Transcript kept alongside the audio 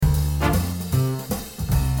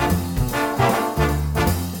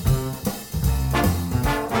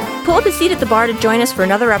up a seat at the bar to join us for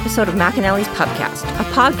another episode of McAnally's Pubcast, a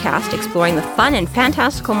podcast exploring the fun and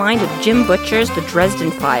fantastical mind of Jim Butcher's The Dresden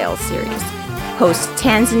Files series. Hosts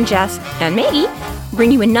Tanzan, Jess, and Maggie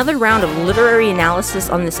bring you another round of literary analysis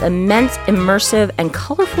on this immense, immersive, and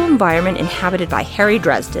colorful environment inhabited by Harry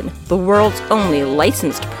Dresden, the world's only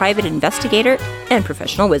licensed private investigator and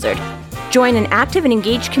professional wizard. Join an active and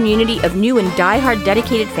engaged community of new and die-hard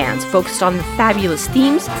dedicated fans focused on the fabulous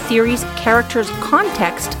themes, theories, characters,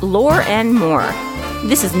 context, lore, and more.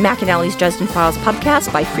 This is McAnally's Dresden Files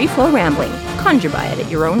Pubcast by Free Flow Rambling. Conjure by it at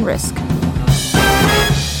your own risk.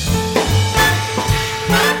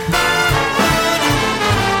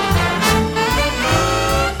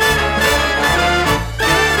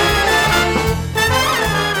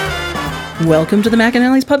 Welcome to the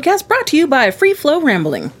McAnally's Podcast, brought to you by Free Flow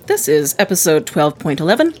Rambling. This is episode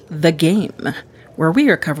 12.11, The Game, where we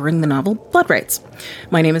are covering the novel Blood Rites.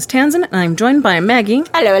 My name is Tanzan, and I'm joined by Maggie.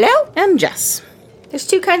 Hello. And Jess. There's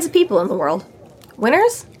two kinds of people in the world.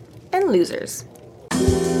 Winners and losers.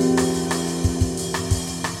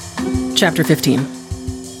 Chapter 15.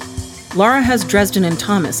 Lara has Dresden and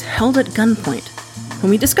Thomas held at gunpoint, whom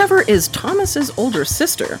we discover is Thomas's older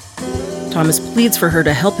sister. Thomas pleads for her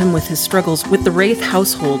to help him with his struggles with the Raith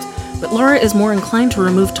household, but Lara is more inclined to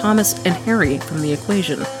remove Thomas and Harry from the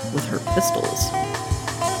equation with her pistols.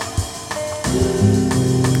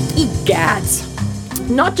 Egads.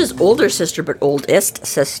 Not just older sister, but oldest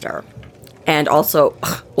sister. And also,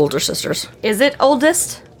 older sisters. Is it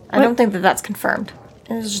oldest? I don't think that's confirmed.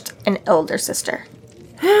 It's just an older sister.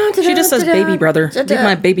 She just says baby brother. Leave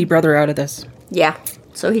my baby brother out of this. Yeah.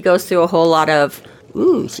 So he goes through a whole lot of,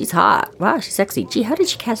 ooh, she's hot. Wow, she's sexy. Gee, how did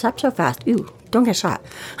she catch up so fast? Ooh, don't get shot.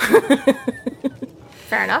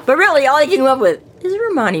 Fair enough. But really, all I came up with, is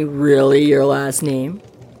Romani really your last name?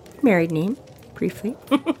 Married name, briefly.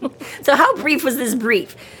 So how brief was this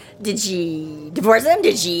brief? Did she divorce him?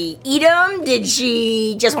 Did she eat him? Did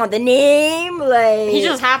she just want the name? He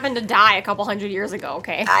just happened to die a couple hundred years ago,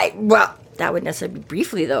 okay? Well, that wouldn't necessarily be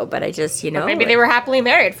briefly, though, but I just, But maybe they were happily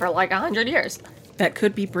married for like 100 years. That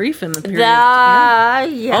could be brief in the period.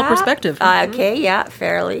 Yeah. All perspective. Okay, yeah,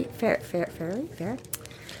 fairly. Fair. For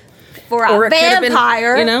a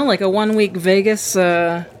vampire. Been, like a 1 week Vegas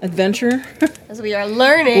adventure. As we are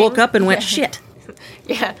learning. Woke up and went, shit.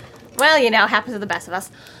 Yeah. Well, happens to the best of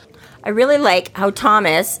us. I really like how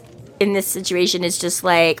Thomas, in this situation, is just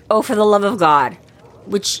like, oh, for the love of God.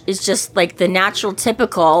 Which is just like the natural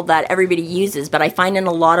typical that everybody uses. But I find in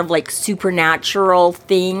a lot of like supernatural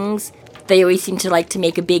things, they always seem to like to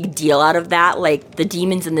make a big deal out of that. Like the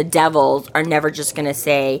demons and the devils are never just going to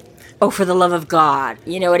say, oh, for the love of God.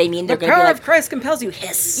 You know what I mean? They're going to be like, of Christ compels you,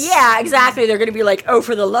 hiss. Yeah, exactly. They're going to be like, oh,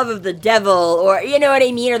 for the love of the devil. Or, you know what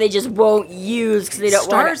I mean? Or they just won't use because they don't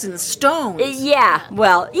want Stars and stones. Yeah.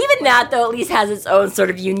 Well, even that, though, at least has its own sort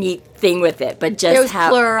of unique thing with it. But just Those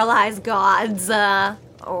pluralized gods,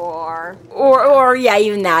 Or yeah,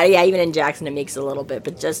 even that. Yeah, even in Jackson it makes it a little bit.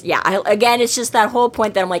 But just, yeah. Again, it's just that whole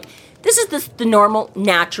point that I'm like, this is the normal,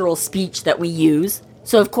 natural speech that we use.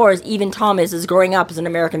 So, of course, even Thomas is growing up as an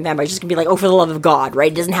American vampire. He's just going to be like, oh, for the love of God,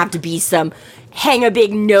 right? It doesn't have to be some hang a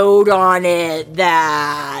big note on it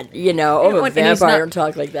that, a vampire don't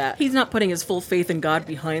talk like that. He's not putting his full faith in God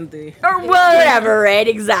behind the... Or whatever, right?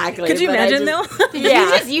 Exactly. Could you imagine, though? Yeah.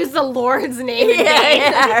 You just use the Lord's name.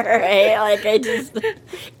 Yeah, right? Like, I just...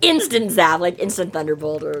 Instant zap, like instant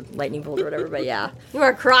thunderbolt or lightning bolt or whatever, but yeah. You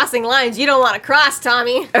are crossing lines you don't want to cross,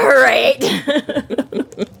 Tommy. Right.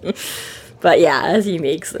 But yeah, as he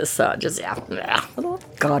makes this, God,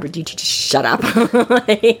 would you just shut up?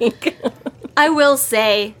 I will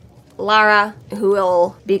say, Lara, who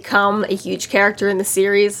will become a huge character in the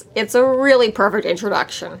series, it's a really perfect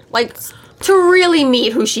introduction. Like, to really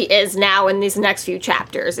meet who she is now in these next few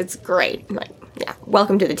chapters. It's great.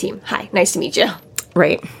 Welcome to the team. Hi, nice to meet you.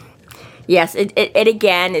 Right. Yes, it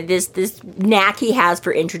again, this knack he has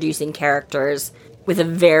for introducing characters with a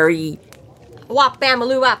very... Wap bam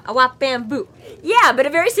aloo wap, a wap bam boo. Yeah, but a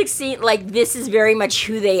very succinct, like, this is very much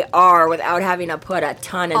who they are without having to put a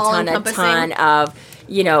ton of,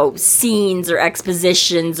 scenes or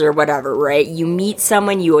expositions or whatever, right? You meet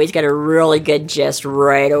someone, you always get a really good gist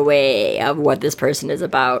right away of what this person is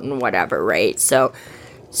about and whatever, right? So,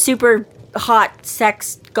 super hot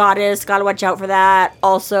sex goddess, gotta watch out for that.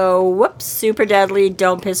 Also, super deadly,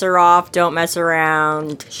 don't piss her off, don't mess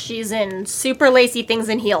around. She's in super lacy things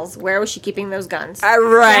and heels. Where was she keeping those guns?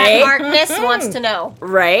 Right. Jack Harkness wants to know.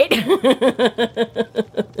 Right.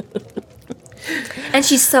 And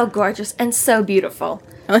she's so gorgeous and so beautiful.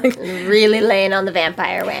 Really laying on the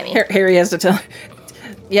vampire whammy. Harry has to tell her,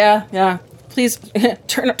 yeah, please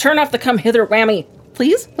turn off the come hither whammy.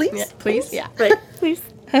 Please? Yeah, please? Yeah. Please.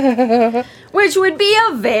 Which would be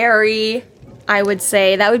a very, I would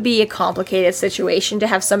say, that would be a complicated situation to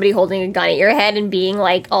have somebody holding a gun at your head and being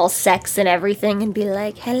like all sex and everything and be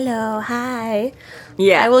like, hello, hi.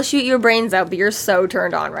 Yeah. I will shoot your brains out, but you're so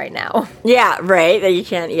turned on right now. Yeah, right? That you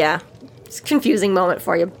can't, yeah. It's a confusing moment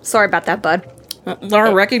for you. Sorry about that, bud.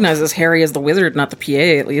 Lara recognizes Harry as the wizard, not the PA,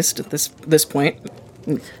 at least at this point.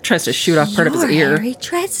 And tries to shoot off part of his ear. Harry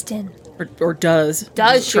Dresden. Or does.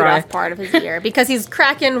 Does shoot off part of his ear because he's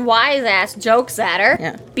cracking wise-ass jokes at her,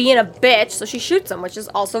 Yeah. being a bitch, so she shoots him, which is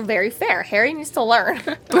also very fair. Harry needs to learn.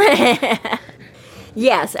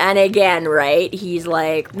 Yes, and again, right, he's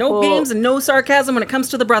like... No games and no sarcasm when it comes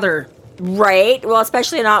to the brother. Right? Well,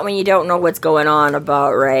 especially not when you don't know what's going on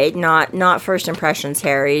about, right? Not first impressions,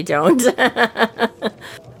 Harry, don't.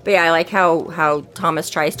 But yeah, I like how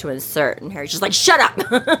Thomas tries to insert, and Harry's just like, shut up!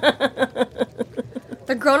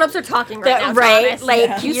 The grown-ups are talking right now, right? Thomas.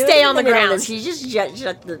 Like, you stay on the ground. He just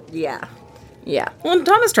shut the... Yeah. Yeah. Well, and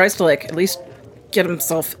Thomas tries to, like, at least get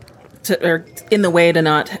himself or in the way to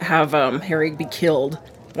not have Harry be killed.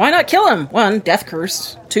 Why not kill him? 1, death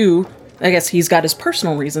curse. 2, I guess he's got his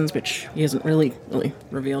personal reasons, which he hasn't really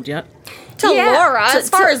revealed yet. To Lara, as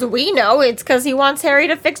far as we know, it's because he wants Harry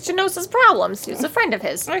to fix Genosa's problems. He's a friend of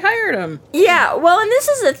his. I hired him. Yeah, well, and this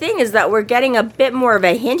is the thing, is that we're getting a bit more of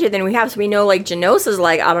a hint here than we have, so we know, like, Genosa's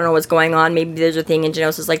like, I don't know what's going on, maybe there's a thing in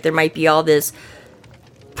Genosa's, like, there might be all this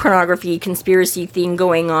pornography conspiracy thing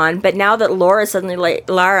going on, but now that Lara is suddenly like,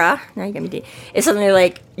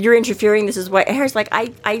 you're interfering, this is what, and Harry's like,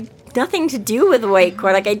 I nothing to do with White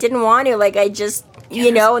Court, like, I didn't want to, like, I just... You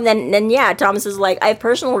know, and then yeah, Thomas is like, I have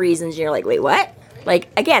personal reasons. And you're like, wait, what? Like,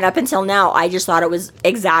 again, up until now, I just thought it was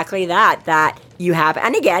exactly that you have,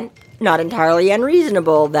 and again, not entirely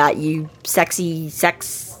unreasonable, that you sexy,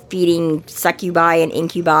 sex-feeding succubi and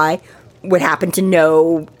incubi would happen to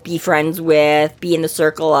know, be friends with, be in the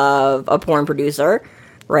circle of a porn producer,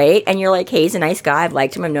 right? And you're like, hey, he's a nice guy. I've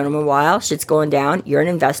liked him. I've known him a while. Shit's going down. You're an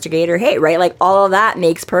investigator. Hey, right? Like, all of that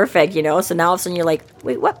makes perfect, you know? So now all of a sudden you're like,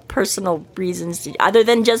 wait, what personal reasons other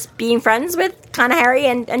than just being friends with kind of Harry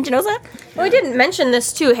and Genosa? Well, we didn't mention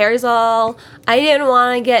this, too. Harry's all, I didn't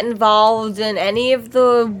want to get involved in any of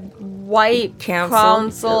the White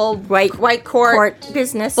Council, White Court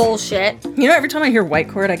business bullshit. You know, every time I hear White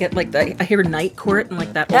Court, I get like I hear Night Court and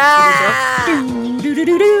like that.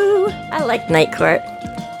 I like Night Court.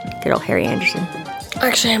 Good old Harry Anderson.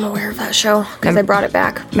 Actually, I'm aware of that show because I brought it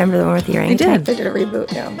back. Remember the one with the orangutan? They did a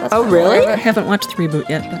reboot, yeah. Oh, really? I haven't watched the reboot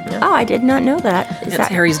yet. But Oh, I did not know that. it's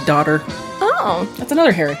Harry's daughter. Oh. That's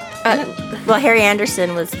another Harry. Well, Harry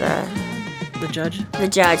Anderson was the judge. The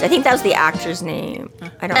judge. I think that was the actor's name.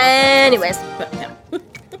 I don't know. Anyways. But yeah.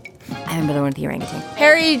 I remember the one with the orangutan.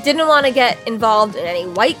 Harry didn't want to get involved in any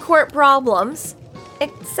White Court problems,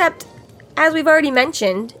 except, as we've already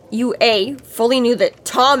mentioned, you fully knew that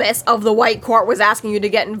Thomas of the White Court was asking you to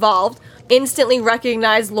get involved, instantly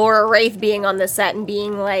recognized Lara Raith being on the set and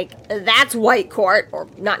being like, that's White Court, or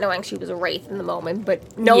not knowing she was a Wraith in the moment,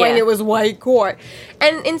 but knowing it was White Court,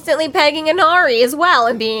 and instantly pegging Inari as well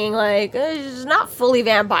and being like, she's not fully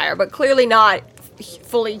vampire, but clearly not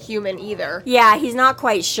fully human either. Yeah, he's not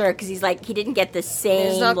quite sure because he's like, he didn't get the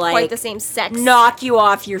same, It's not like, quite the same sex. knock you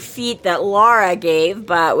off your feet that Lara gave,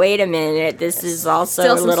 but wait a minute, this is also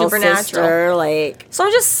still a some little supernatural. sister, like... So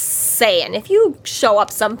I'm just saying, if you show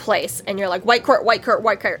up someplace and you're like, White Court, White Court,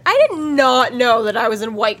 White Court, I did not know that I was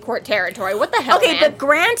in White Court territory. What the hell, Okay, man? but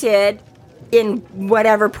granted, in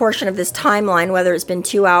whatever portion of this timeline, whether it's been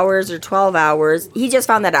 2 hours or 12 hours, he just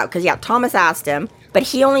found that out, because, yeah, Thomas asked him, but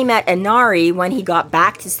he only met Inari when he got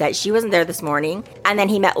back to set. She wasn't there this morning, and then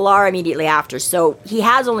he met Lara immediately after, so he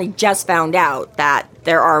has only just found out that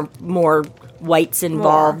there are more whites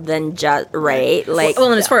involved than just, right? Like, Well,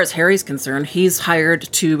 and as far as Harry's concerned, he's hired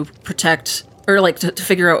to protect, or like to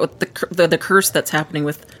figure out what the curse that's happening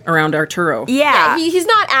with around Arturo. yeah. He's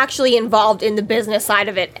not actually involved in the business side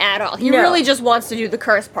of it at all. He No. really just wants to do the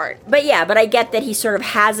curse part. But I get that he sort of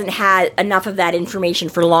hasn't had enough of that information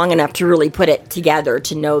for long enough to really put it together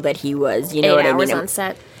to know that he was, you know 8 what I hours mean? on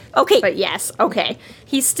set. Okay. But yes, okay.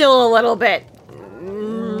 He's still a little bit,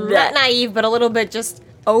 not naive, but a little bit just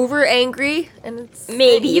over angry. And it's,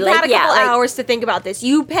 Maybe, you've like, had a yeah, couple like- hours to think about this.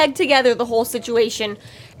 You pegged together the whole situation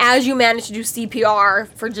as you managed to do CPR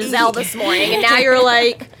for Giselle this morning, and now you're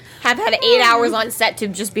like, have had 8 hours on set to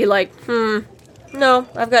just be like, no,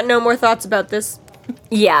 I've got no more thoughts about this.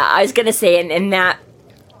 Yeah, I was going to say, and that,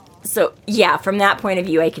 so, yeah, from that point of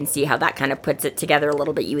view, I can see how that kind of puts it together a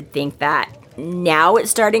little bit. You would think that now it's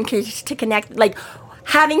starting to connect, like,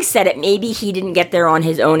 Having said it, maybe he didn't get there on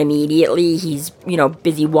his own immediately. He's,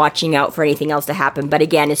 busy watching out for anything else to happen. But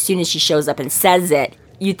again, as soon as she shows up and says it,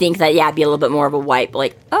 you think that, it'd be a little bit more of a wipe.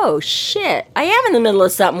 Like, oh, shit, I am in the middle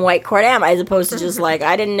of something, White Court, am I? As opposed to just like,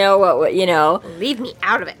 I didn't know what. Leave me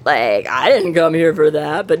out of it. Like, I didn't come here for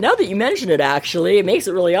that. But now that you mention it, actually, it makes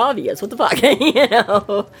it really obvious. What the fuck?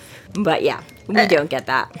 But yeah, we don't get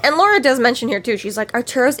that. And Lara does mention here, too, she's like,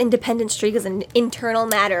 Arturo's independent streak is an internal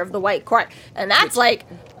matter of the White Court. And that's like...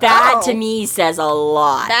 That, to me, says a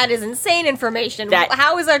lot. That is insane information.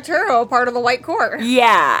 How is Arturo part of the White Court?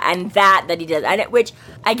 Yeah, and that he does. Which,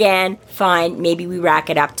 again, fine. Maybe we rack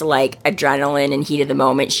it up to, like, adrenaline and heat of the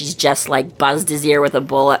moment. She's just, like, buzzed his ear with a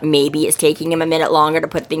bullet. Maybe it's taking him a minute longer to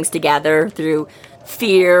put things together through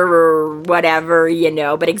fear or whatever,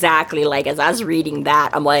 But exactly, like, as I was reading that,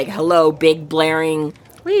 I'm like, hello, big blaring...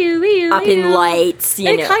 up in lights,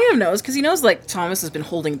 And he kind of knows, because he knows, like, Thomas has been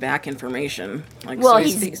holding back information. Like, well,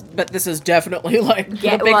 but this is definitely, like,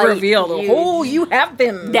 the big reveal. You have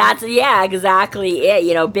been. That's, exactly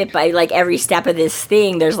it. Bit by, like, every step of this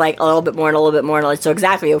thing, there's, like, a little bit more and a little bit more. And so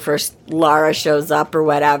exactly, first Lara shows up or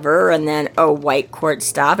whatever, and then, White Court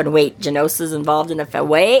stuff, and wait, Genosa's involved in a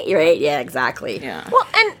wait, right? Yeah, exactly. Yeah. Well,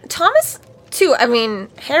 and Thomas... too, I mean,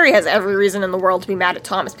 Harry has every reason in the world to be mad at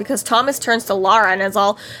Thomas, because Thomas turns to Lara and is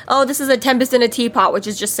all, oh, this is a tempest in a teapot, which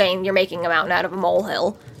is just saying you're making a mountain out of a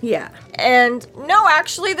molehill. Yeah. And, no,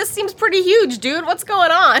 actually, this seems pretty huge, dude. What's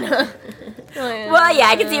going on? Well, yeah,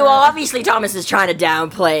 I can see, obviously Thomas is trying to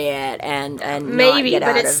downplay it and maybe, not get but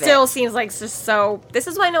out it of still seems like just so, this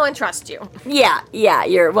is why no one trusts you. Yeah,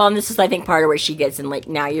 and this is, I think, part of where she gets in, like,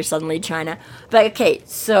 now you're suddenly trying to, but, okay,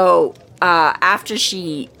 so, after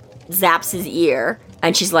she zaps his ear,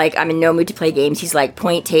 and she's like, I'm in no mood to play games. He's like,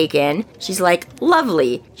 point taken. She's like,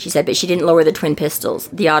 lovely, she said, but she didn't lower the twin pistols.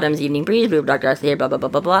 The autumn's evening breeze, blue dark Darth here, blah, blah, blah,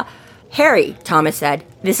 blah, blah. Harry, Thomas said,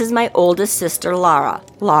 this is my oldest sister, Lara.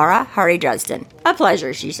 Lara, Harry Dresden. A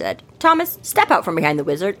pleasure, she said. Thomas, step out from behind the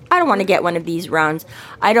wizard. I don't want to get one of these rounds.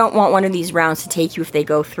 I don't want one of these rounds to take you if they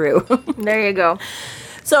go through. There you go.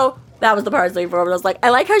 So... that was the part I was looking for. I was like,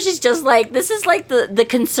 I like how she's just like, this is like the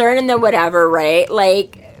concern and the whatever, right?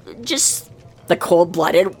 Like, just the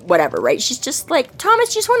cold-blooded whatever, right? She's just like,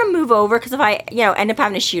 Thomas, just want to move over, because if I, end up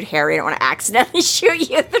having to shoot Harry, I don't want to accidentally shoot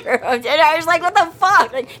you through. And I was like, what the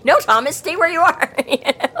fuck? Like, no, Thomas, stay where you are.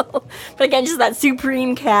 But again, just that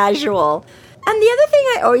supreme casual. And the other thing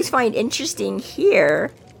I always find interesting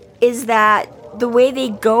here is that the way they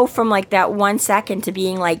go from, like, that 1 second to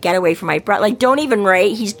being like, get away from my brother. Like, don't even,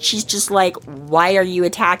 right? She's just like, why are you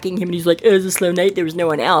attacking him? And he's like, it was a slow night. There was no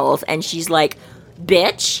one else. And she's like,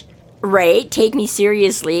 bitch, right? Take me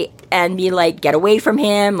seriously. And be like, get away from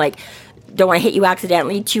him. Like, don't want to hit you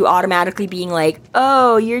accidentally. To automatically being like,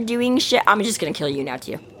 oh, you're doing shit. I'm just going to kill you now,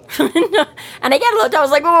 too. And again, I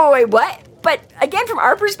was like, wait, what? But again, from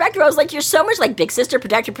our perspective, I was like, you're so much like big sister,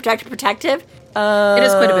 protective. It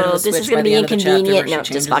is quite a bit of a switch. This is going to be inconvenient. No,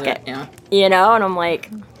 just fuck it. Yeah. And I'm like,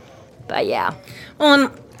 but yeah. Well,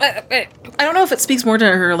 and I don't know if it speaks more to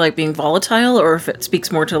her, like, being volatile, or if it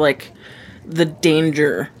speaks more to, like, the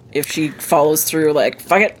danger if she follows through, like,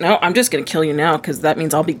 fuck it, no, I'm just going to kill you now, because that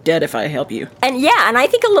means I'll be dead if I help you. And yeah, and I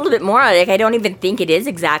think a little bit more, like, I don't even think it is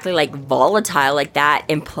exactly, like, volatile. Like, that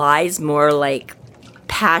implies more, like,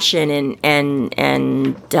 passion and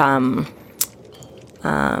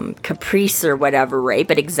caprice or whatever, right?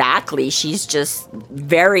 But exactly, she's just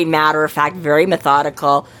very matter of fact, very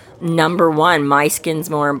methodical. Number one, my skin's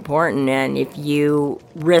more important, and if you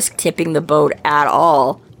risk tipping the boat at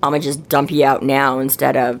all, I'm gonna just dump you out now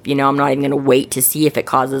instead of, I'm not even gonna wait to see if it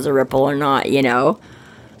causes a ripple or not,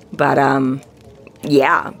 But,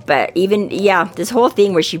 this whole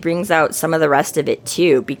thing where she brings out some of the rest of it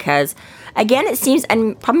too, because again, it seems,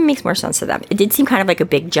 and probably makes more sense to them, it did seem kind of like a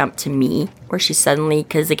big jump to me, where she suddenly,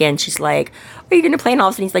 because again, she's like, are you going to play? And all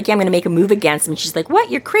of a sudden he's like, yeah, I'm going to make a move against him. And she's like, what?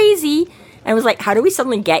 You're crazy. And I was like, how do we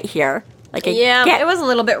suddenly get here? Like, it was a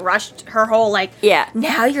little bit rushed, her whole, like,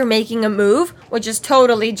 now you're making a move, which is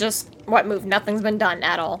totally just, what move? Nothing's been done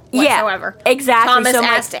at all, whatsoever. Yeah, exactly. Thomas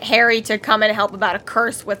asked Harry to come and help about a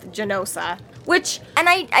curse with Genosa. Which, and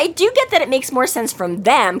I do get that it makes more sense from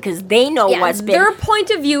them, because they know what's been... Their point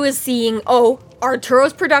of view is seeing,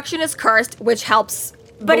 Arturo's production is cursed, which helps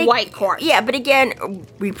the White Court. Yeah, but again,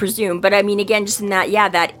 we presume, but I mean, again, just in that,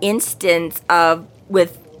 that instance of,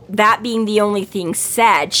 with that being the only thing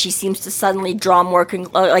said, she seems to suddenly draw more,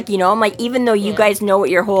 I'm like, even though you guys know what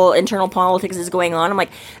your whole internal politics is going on, I'm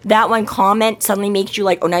like, that one comment suddenly makes you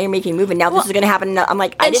like, oh, now you're making a move, and now this is going to happen. I'm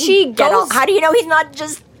like, how do you know he's not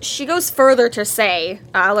just... She goes further to say,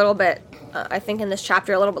 a little bit I think in this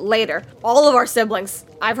chapter a little bit later, all of our siblings,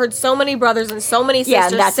 I've heard so many brothers and so many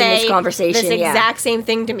sisters that's say in this conversation, this exact same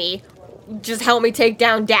thing to me. Just help me take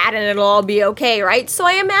down Dad and it'll all be okay, right? So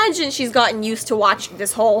I imagine she's gotten used to watching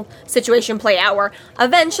this whole situation play out where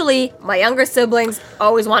eventually my younger siblings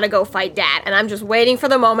always want to go fight Dad, and I'm just waiting for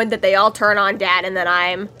the moment that they all turn on Dad, and then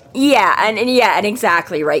I'm... Yeah, and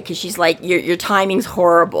exactly, right, because she's like, your timing's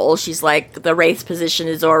horrible. She's like, the Raith's position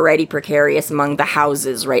is already precarious among the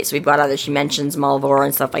houses, right? So we've got others, she mentions Malvor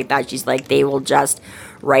and stuff like that. She's like, they will just...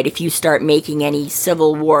 Right, if you start making any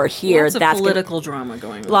civil war here, lots of political drama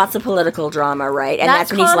going on. Lots of political drama, right? And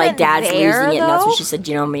that's when he's like, Dad's losing it, and that's what she said,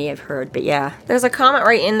 me, I've heard, but yeah. There's a comment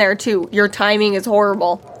right in there, too. Your timing is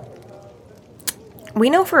horrible.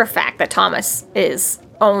 We know for a fact that Thomas is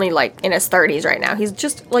only, like, in his 30s right now. He's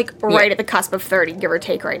just, like, right at the cusp of 30, give or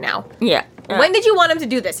take right now. Yeah. When did you want him to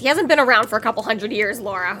do this? He hasn't been around for a couple hundred years,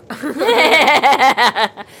 Laura.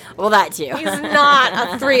 Well, that too. He's not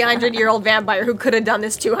a 300-year-old vampire who could have done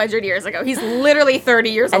this 200 years ago. He's literally 30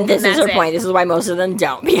 years old. And this is her point. This is why most of them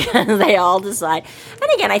don't, because they all decide.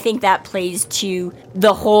 And again, I think that plays to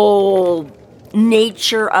the whole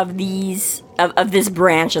nature of these... Of this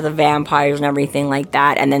branch of the vampires and everything like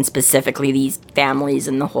that, and then specifically these families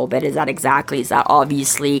and the whole bit, is that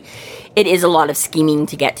obviously it is a lot of scheming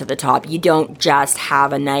to get to the top. You don't just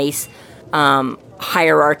have a nice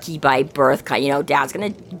hierarchy by birth. Dad's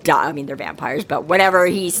gonna die. I mean, they're vampires, but whenever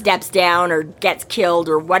he steps down or gets killed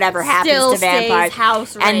or whatever happens to vampires,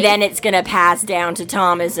 house, right? And then it's gonna pass down to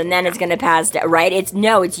Thomas, and then it's gonna pass down, right? It's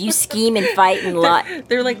you scheme and fight and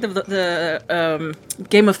They're like the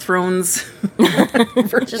Game of Thrones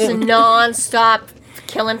just a non-stop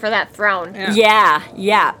killing for that throne.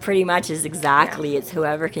 Yeah, pretty much is exactly. It's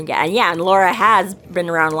whoever can get. And Laura has been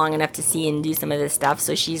around long enough to see and do some of this stuff,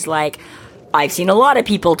 so she's like, I've seen a lot of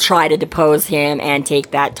people try to depose him and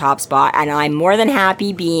take that top spot, and I'm more than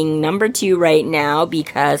happy being number 2 right now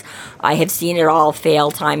because I have seen it all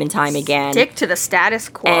fail time and time again. Stick to the status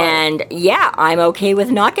quo. And I'm okay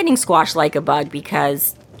with not getting squashed like a bug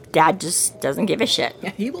because Dad just doesn't give a shit. Yeah,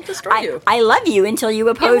 he will destroy you. I love you until you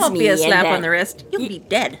oppose me. It won't be a slap on the wrist. You'll be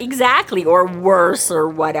dead. Exactly, or worse, or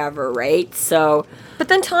whatever, right? So... But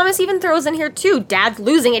then Thomas even throws in here, too. Dad's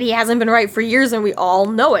losing it. He hasn't been right for years, and we all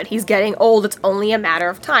know it. He's getting old. It's only a matter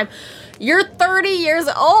of time. You're 30 years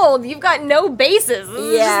old. You've got no basis. This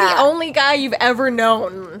is just the only guy you've ever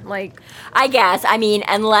known. Like, I guess. I mean,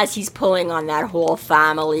 unless he's pulling on that whole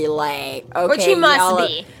family, like, okay. Which he must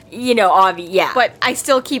be. Yeah. But I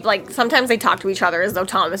still keep, like, sometimes they talk to each other as though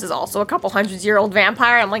Thomas is also a couple 100-year-old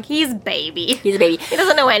vampire. I'm like, he's a baby. He's a baby. He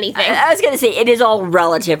doesn't know anything. I was going to say, it is all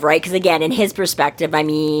relative, right? Because, again, in his perspective, I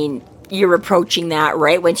mean, you're approaching that,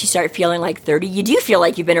 right? Once you start feeling like 30, you do feel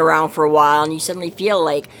like you've been around for a while, and you suddenly feel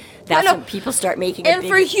like that's when people start making and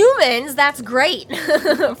for humans, that's great.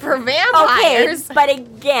 For vampires. Okay, but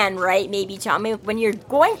again, right, maybe, Tommy, when you're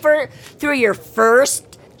going through your first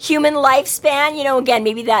human lifespan, again,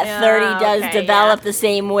 maybe that 30 does develop the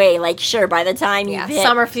same way. Like, sure, by the time you hit...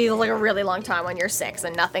 Summer feels like a really long time when you're 6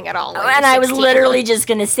 and nothing at all. And I was literally just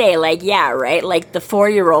going to say, like, right? Like, the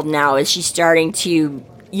 4-year-old now, is she starting to...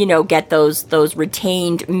 get those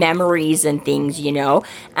retained memories and things,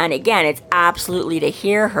 And again, it's absolutely to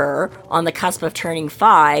hear her on the cusp of turning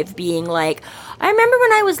 5 being like, I remember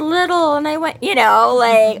when I was little and I went, when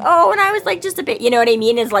I was like just a bit, you know what I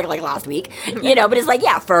mean? It's like last week, but it's like,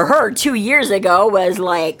 for her 2 years ago was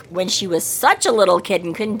like when she was such a little kid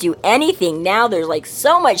and couldn't do anything. Now there's like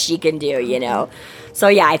so much she can do, So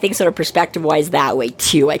I think sort of perspective-wise that way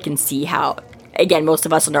too, I can see how... Again, most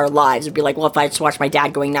of us in our lives would be like, well, if I just watched my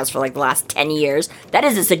dad going nuts for like the last 10 years, that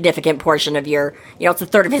is a significant portion of your, it's a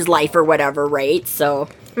third of his life or whatever, right? So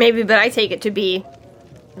maybe, but I take it to be,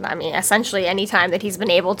 essentially any time that he's been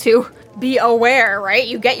able to be aware, right?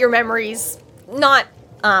 You get your memories, not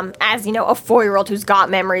as, a 4-year-old who's got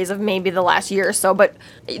memories of maybe the last year or so, but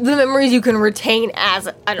the memories you can retain as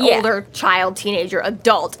an older child, teenager,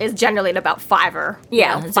 adult is generally at about 5 or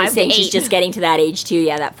 5 to 8. She's just getting to that age too,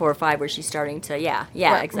 that 4 or 5 where she's starting to,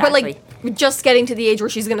 exactly. But like, just getting to the age where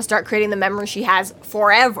she's going to start creating the memories she has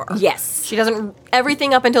forever. Yes. She doesn't,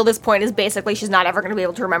 everything up until this point is basically she's not ever going to be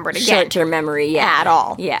able to remember it again. Short-term memory, At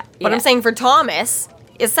all. Yeah. But I'm saying for Thomas...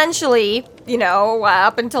 Essentially,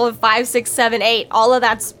 up until 5, 6, 7, 8, all of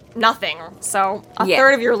that's nothing. So a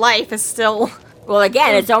third of your life is still... Well,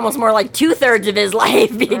 again, it's almost more like 2/3 of his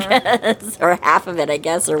life because... or half of it, I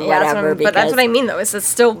guess, or whatever. But that's what I mean, though. Is it's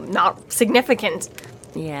still not significant.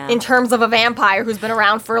 Yeah. In terms of a vampire who's been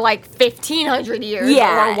around for like 1,500 years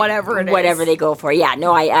or whatever it is. Whatever they go for. Yeah,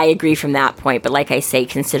 no, I agree from that point. But like I say,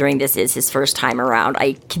 considering this is his first time around,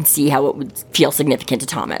 I can see how it would feel significant to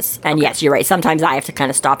Thomas. And yes, you're right. Sometimes I have to kind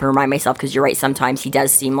of stop and remind myself, because you're right. Sometimes he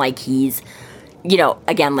does seem like he's, you know,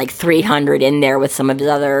 again, like 300 in there with some of his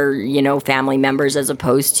other, you know, family members, as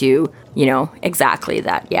opposed to, you know, exactly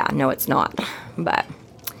that. Yeah, no, it's not. But...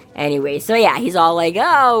 anyway, so yeah, he's all like,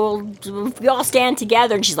 oh, we all stand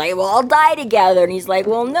together. And she's like, we'll all die together. And he's like,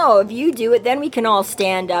 well, no, if you do it, then we can all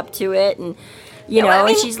stand up to it. And, you know, I mean,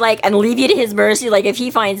 and she's like, and leave you to his mercy. Like, if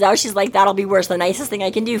he finds out, she's like, that'll be worse. The nicest thing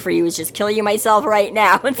I can do for you is just kill you myself right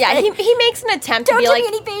now. Yeah, like, he makes an attempt to be like,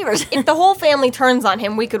 don't do me any favors. If the whole family turns on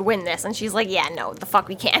him, we could win this. And she's like, yeah, no, the fuck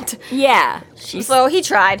we can't. Yeah. So he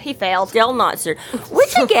tried. He failed. Still not certain.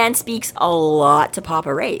 Which, again, speaks a lot to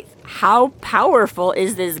Papa Raith. How powerful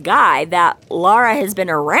is this guy that Lara has been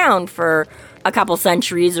around for a couple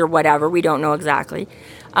centuries or whatever? We don't know exactly.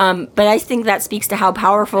 But I think that speaks to how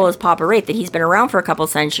powerful is Papa Raith, that he's been around for a couple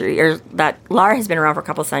centuries, or that Lara has been around for a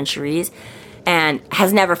couple centuries and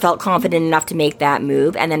has never felt confident enough to make that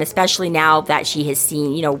move. And then especially now that she has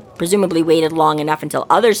seen, you know, presumably waited long enough until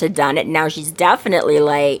others had done it, now she's definitely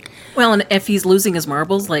like... well, and if he's losing his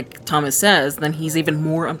marbles, like Thomas says, then he's even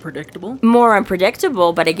more unpredictable. More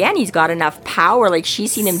unpredictable, but again, he's got enough power. Like,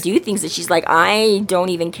 she's seen him do things that she's like, I don't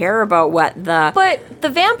even care about what the... but the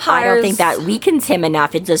vampires... I don't think that weakens him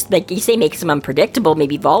enough. It just, like you say, makes him unpredictable,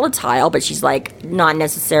 maybe volatile, but she's like, not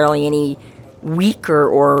necessarily any weaker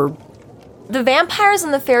or... the vampires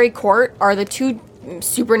and the fairy court are the two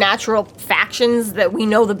supernatural factions that we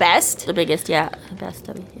know the best. The biggest, yeah. The best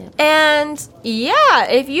of it, yeah. And, yeah,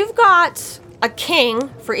 if you've got a king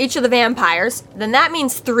for each of the vampires, then that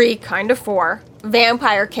means 3, kind of 4,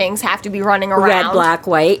 vampire kings have to be running around. Red, black,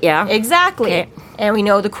 white, yeah. Exactly. Okay. And we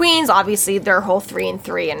know the queens, obviously, their whole 3 and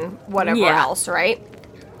 3 and whatever else, right?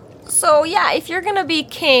 So, yeah, if you're gonna be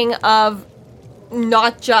king of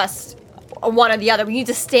not just... one or the other. We need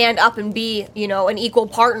to stand up and be, you know, an equal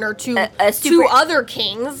partner to two other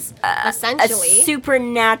kings, essentially. A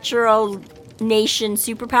supernatural nation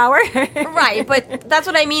superpower. Right, but that's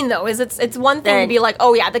what I mean, though, is it's one thing to be like,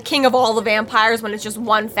 oh yeah, the king of all the vampires when it's just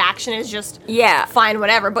one faction is just fine,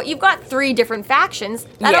 whatever. But you've got 3 different factions.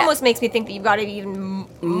 That almost makes me think that you've got to be even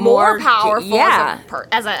more powerful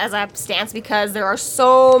as a stance, because there are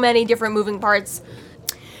so many different moving parts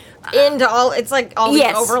into all, it's like all these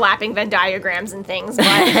overlapping Venn diagrams and things.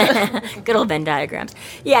 But good old Venn diagrams.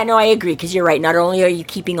 Yeah, no, I agree, because you're right. Not only are you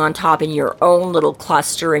keeping on top in your own little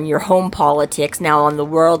cluster and your home politics, now on the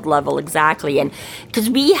world level, exactly. And because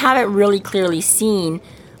we haven't really clearly seen,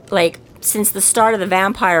 like, since the start of the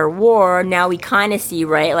Vampire War, now we kind of see,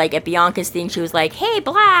 right, like at Bianca's thing, she was like, hey,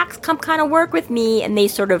 blacks, come kind of work with me. And they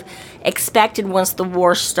sort of expected once the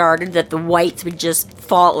war started that the whites would just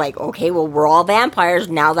fall, like, okay, well, we're all vampires.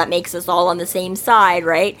 Now that makes us all on the same side,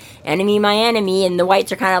 right? Enemy, my enemy. And the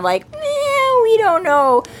whites are kind of like, we don't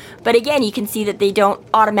know. But again, you can see that they don't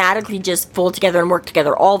automatically just fold together and work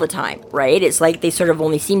together all the time, right? It's like they sort of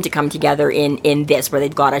only seem to come together in this, where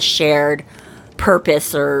they've got a shared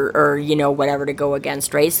purpose or you know, whatever to go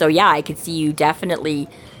against, right? So yeah, I could see you definitely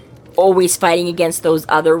always fighting against those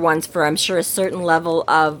other ones for, I'm sure, a certain level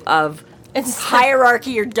of it's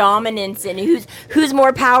hierarchy or dominance, and who's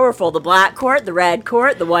more powerful, the black court, the red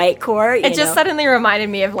court, the white court. It just suddenly reminded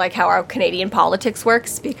me of like how our Canadian politics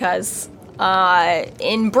works, because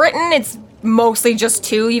in Britain it's mostly just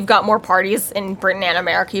 2. You've got more parties in Britain and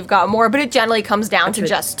America. You've got more, but it generally comes down to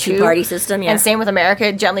just 2. Two-party system, yeah. And same with America.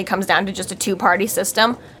 It generally comes down to just a 2-party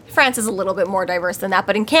system. France is a little bit more diverse than that,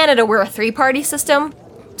 but in Canada, we're a 3-party system.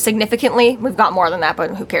 Significantly. We've got more than that,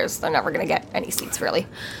 but who cares? They're never going to get any seats, really.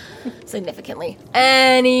 Significantly.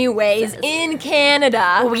 Anyways, in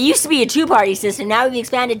Canada... well, we used to be a 2-party system. Now we've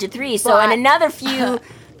expanded to 3, so in another few...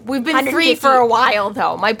 We've been 3 for a while,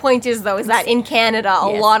 though. My point is, though, is that in Canada, a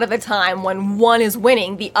lot of the time, when one is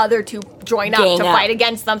winning, the other 2 join up to fight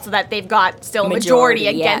against them, so that they've got still a majority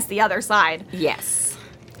against the other side. Yes.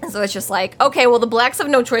 And so it's just like, okay, well, the blacks have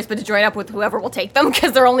no choice but to join up with whoever will take them,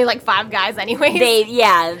 because they're only like 5 guys anyways.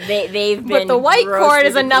 They've been. But the white court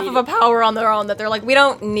is enough of a power on their own that they're like, we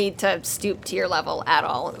don't need to stoop to your level at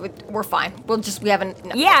all. We're fine. We haven't.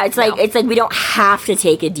 No, yeah, it's like we don't have to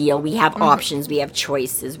take a deal. We have options. We have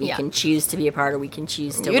choices. We can choose to be a part, or we can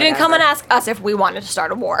choose to. You didn't come and ask us if we wanted to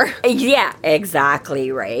start a war. Yeah,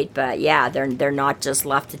 exactly right. But yeah, they're not just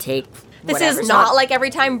left to take. This is not like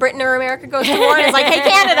every time Britain or America goes to war, and it's like, hey,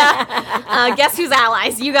 Canada, guess who's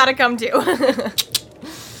allies? You gotta come too.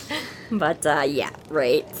 But, yeah,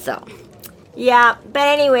 right, so. Yeah, but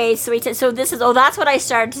anyway, so this is, that's what I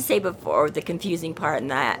started to say before, the confusing part,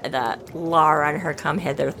 and that Lara and her come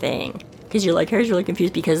hither thing. Because you're like, Harry's really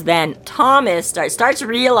confused, because then Thomas starts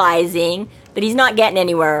realizing that he's not getting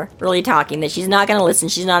anywhere really talking, that she's not going to listen,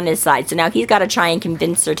 she's not on his side. So now he's got to try and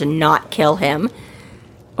convince her to not kill him.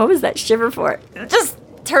 What was that shiver for? Just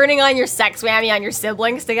turning on your sex whammy on your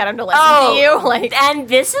siblings to get them to listen to you. Like, and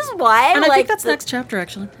this is why, and I think that's the next chapter,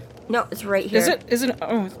 actually. No, it's right here. Is it?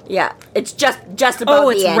 Oh. Yeah, it's just above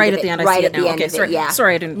it's the end. Right at the end. Right at the end. Okay, sorry. Yeah.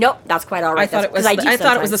 Sorry, I didn't. Nope, that's quite all right. I thought it was. I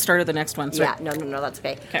thought it was the start of the next one. Sorry. Yeah, no, that's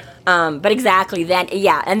okay. Okay. But exactly then,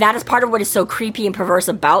 yeah, and that is part of what is so creepy and perverse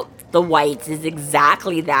about the Whites is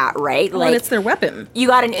exactly that, right? Like, it's their weapon. You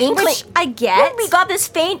got an inkling. Which I get. Well, we got this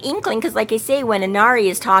faint inkling because, like I say, when Inari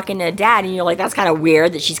is talking to Dad, and you're like, that's kind of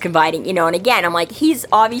weird that she's confiding, and again, I'm like, he's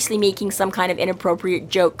obviously making some kind of inappropriate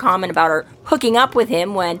joke comment about her hooking up with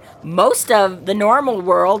him when most of the normal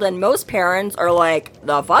world and most parents are like,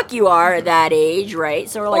 the fuck you are at that age, right?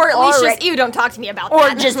 So we're like, or at least just you don't talk to me about or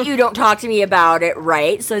that. Or just you don't talk to me about it,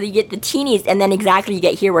 right? So you get the teenies, and then exactly you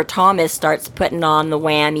get here where Thomas starts putting on the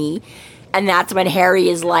whammy. And that's when Harry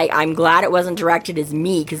is like, I'm glad it wasn't directed at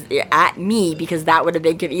me, because that would have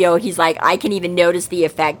been, he's like, I can even notice the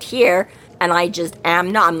effect here, and I just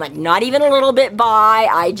am not, I'm like, not even a little bit bi,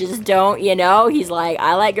 I just don't, he's like,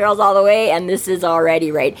 I like girls all the way, and this is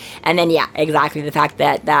already, right? And then, yeah, exactly, the fact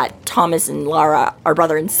that Thomas and Lara are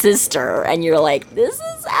brother and sister, and you're like, this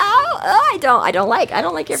is how, I don't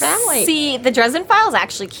like your family. See, the Dresden Files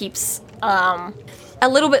actually keeps, a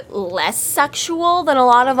little bit less sexual than a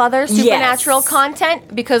lot of other supernatural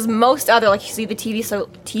content, because most other, like, you see the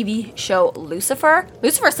TV show Lucifer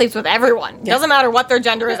sleeps with everyone. It doesn't matter what their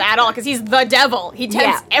gender is at all, because he's the devil. He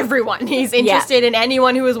tempts everyone. He's interested in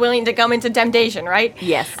anyone who is willing to come into temptation, right?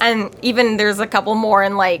 Yes. And even there's a couple more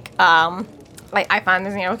in, like I find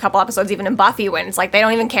there's, a couple episodes even in Buffy when it's like they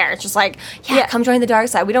don't even care. It's just like, come join the dark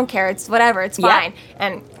side. We don't care. It's whatever. It's fine.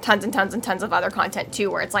 And tons and tons and tons of other content too,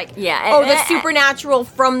 where it's like, the supernatural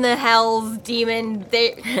from the hells demon.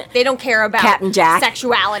 They don't care about Captain Jack.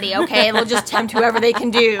 Sexuality. Okay, they'll just tempt whoever they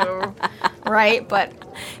can do, right? But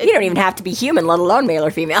you don't even have to be human, let alone male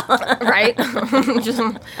or female, right? Just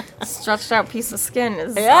stretched out piece of skin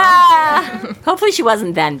is. Hopefully she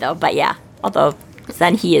wasn't then though, but yeah. Although.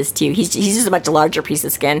 Then he is too. He's just a much larger piece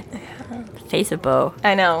of skin. Face of Bo.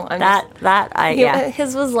 I know.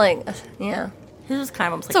 His was like, His was kind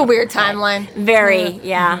of almost it's like a weird timeline.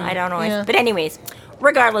 Very, I don't know. Yeah. But anyways,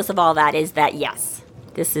 regardless of all that, is that yes,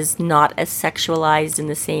 this is not as sexualized in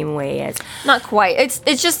the same way as. Not quite. It's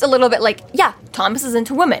just a little bit like, Thomas is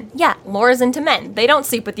into women. Yeah, Laura's into men. They don't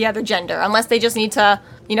sleep with the other gender unless they just need to,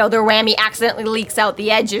 their whammy accidentally leaks out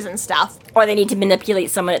the edges and stuff. Or they need to manipulate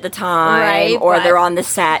someone at the time, right, or they're on the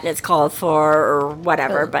set and it's called for, or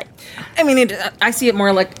whatever. But I mean, I see it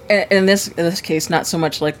more like in this case, not so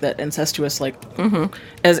much like that incestuous, like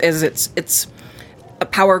as it's a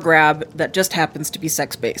power grab that just happens to be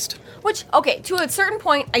sex based. Which, okay, to a certain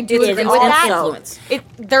point, I do agree with that. Influence.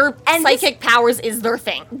 Their psychic powers is their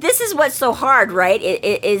thing. This is what's so hard, right?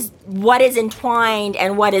 It is what is entwined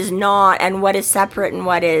and what is not, and what is separate and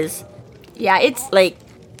what is. Yeah, it's like.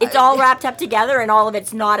 It's all wrapped up together, and all of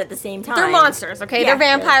it's not at the same time. They're monsters, okay? They're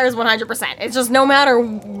vampires 100%. It's just no matter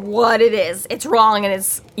what it is, it's wrong and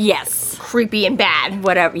it's creepy and bad.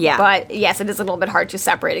 Whatever, But yes, it is a little bit hard to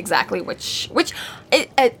separate exactly which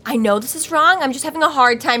I know this is wrong. I'm just having a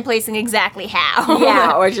hard time placing exactly how.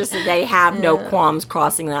 Yeah, or just that they have no qualms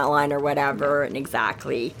crossing that line or whatever, and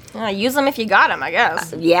exactly. Use them if you got them, I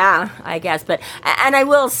guess. I guess. But and I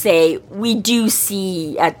will say, we do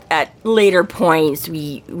see at later points,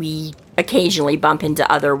 we occasionally bump into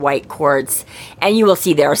other white courts, and you will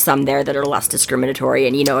see there are some there that are less discriminatory,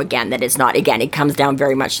 and again, that it's not, again, it comes down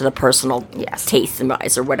very much to the personal tastes and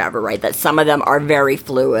bias or whatever, right? That some of them are very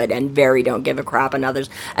fluid and very don't give a crap, and others,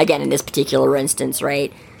 again, in this particular instance,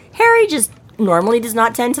 right? Harry just normally does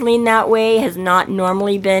not tend to lean that way, has not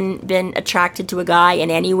normally been attracted to a guy in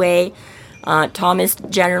any way. Thomas,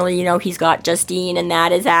 generally, he's got Justine, and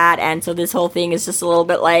that is that, and so this whole thing is just a little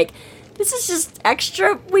bit like, this is just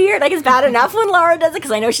extra weird. Like, it's bad enough when Lara does it,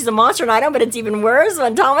 because I know she's a monster and I don't, but it's even worse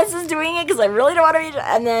when Thomas is doing it, because I really don't want to be...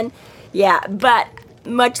 And then, but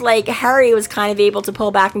much like Harry was kind of able to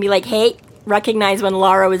pull back and be like, hey, recognize when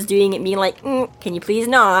Lara was doing it, being like, can you please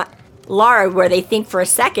not? Lara, where they think for a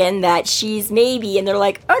second that she's maybe, and they're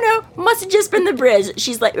like, oh no, must have just been the breeze.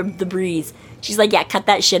 She's like, the breeze. She's like, yeah, cut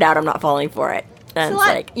that shit out, I'm not falling for it. And it's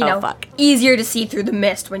like, fuck. Easier to see through the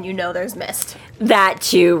mist when you know there's mist. That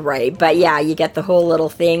too, right? But yeah, you get the whole little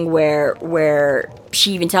thing where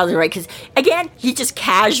she even tells him, right? Because again, he just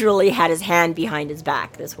casually had his hand behind his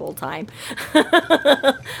back this whole time.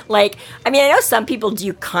 Like, I mean, I know some people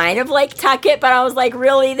do kind of like tuck it, but I was like,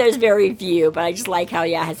 really? There's very few. But I just like how,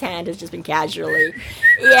 yeah, his hand has just been casually,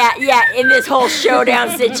 in this whole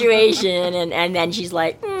showdown situation, and then she's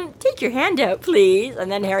like, take your hand out, please.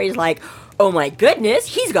 And then Harry's like, oh my goodness,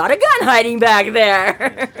 he's got a gun hiding back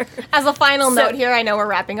there. As a final note here, I know we're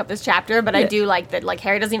wrapping up this chapter, but I do like that, like,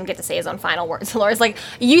 Harry doesn't even get to say his own final words. Laura's like,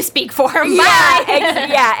 you speak for him,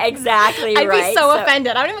 bye! Exactly. I'd be so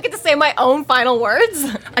offended. I don't even get to say my own final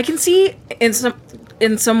words. I can see in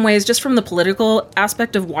some ways, just from the political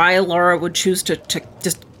aspect of why Lara would choose to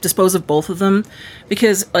just dispose of both of them,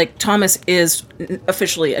 because like Thomas is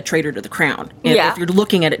officially a traitor to the crown. And if you're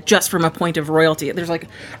looking at it just from a point of royalty, there's like,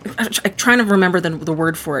 I'm trying to remember the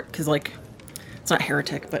word for it, because like it's not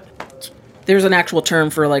heretic, but there's an actual term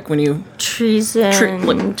for like when you treason,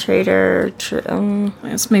 traitor.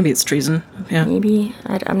 Yes, maybe it's treason. Yeah, maybe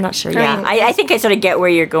I'm not sure. Yeah, I think I sort of get where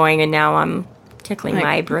you're going, and now I'm tickling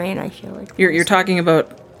my brain. I feel like you're talking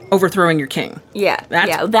about overthrowing your king. That's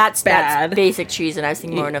bad. That's basic treason. I was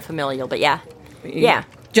thinking more in a familial, but yeah.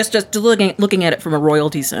 Just looking at it from a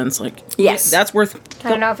royalty sense, like that's worth. I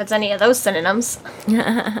don't know if it's any of those synonyms. You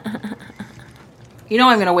know,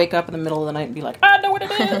 I'm gonna wake up in the middle of the night and be like, I know what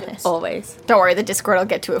it is. Always. Don't worry, the Discord will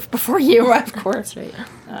get to it before you. Of course, right.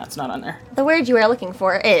 It's not on there. The word you are looking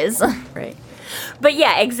for is right. But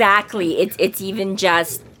yeah, exactly. It's even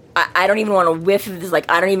just. I don't even want to whiff of this.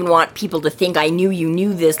 Like, I don't even want people to think I knew you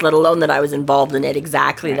knew this, let alone that I was involved in it.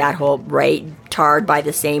 Exactly. That whole, right, tarred by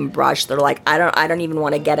the same brush. They're like, I don't even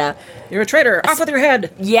want to get you're a traitor. Off with your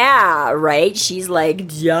head. Yeah, right. She's like,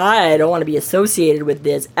 yeah, I don't want to be associated with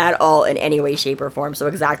this at all in any way, shape, or form. So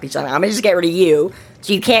exactly. So I'm going to just get rid of you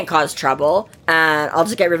so you can't cause trouble. And I'll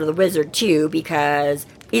just get rid of the wizard, too, because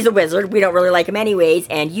he's a wizard. We don't really like him anyways,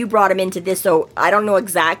 and you brought him into this, so I don't know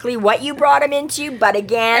exactly what you brought him into, but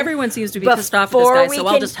again... Everyone seems to be pissed off with this guy, so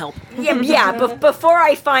I'll just help. Before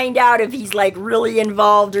I find out if he's, like, really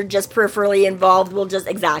involved or just peripherally involved, we'll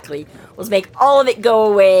make all of it go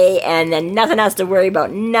away, and then nothing has to worry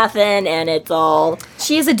about nothing, and it's all...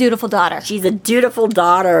 She is a dutiful daughter. She's a dutiful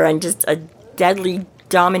daughter, and just a deadly,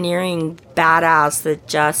 domineering badass that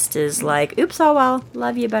just is like, oops, oh well,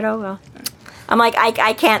 love you, but oh well. I'm like,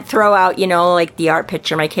 I can't throw out, like the art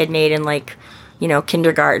picture my kid made in like,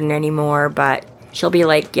 kindergarten anymore, but she'll be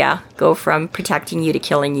like, yeah, go from protecting you to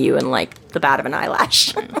killing you in like the bat of an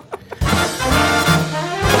eyelash.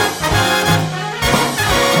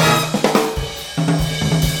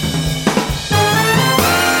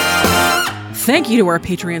 Thank you to our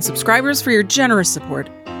Patreon subscribers for your generous support.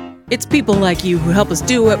 It's people like you who help us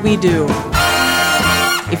do what we do.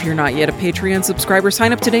 If you're not yet a Patreon subscriber,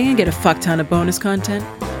 sign up today and get a fuck ton of bonus content,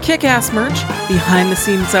 kick-ass merch,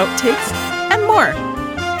 behind-the-scenes outtakes, and more.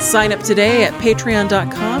 Sign up today at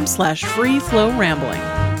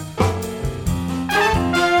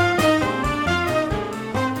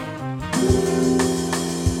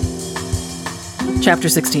Chapter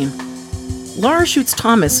 16. Lara shoots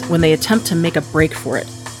Thomas when they attempt to make a break for it.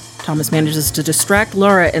 Thomas manages to distract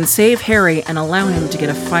Lara and save Harry and allow him to get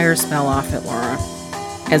a fire spell off at Lara.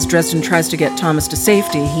 As Dresden tries to get Thomas to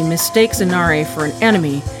safety, he mistakes Inari for an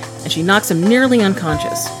enemy, and she knocks him nearly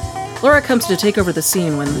unconscious. Lara comes to take over the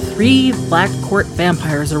scene when 3 Black Court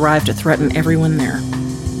vampires arrive to threaten everyone there.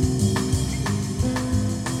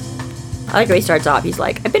 I like how he starts off, he's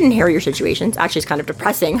like, I've been in hairier situations. Actually, it's kind of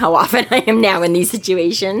depressing how often I am now in these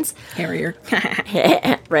situations. Hairier.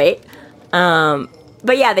 Right?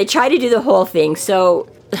 But yeah, they try to do the whole thing, so...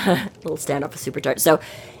 little standoff with Supercharge. So,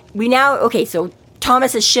 so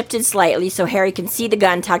Thomas has shifted slightly so Harry can see the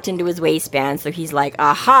gun tucked into his waistband, so he's like,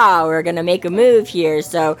 aha, we're gonna make a move here,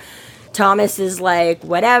 so... Thomas is like,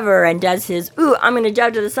 whatever, and does his, I'm gonna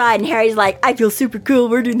jump to the side, and Harry's like, I feel super cool,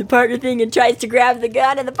 we're doing the partner thing, and tries to grab the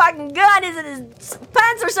gun, and the fucking gun is in his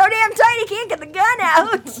pants are so damn tight he can't get the gun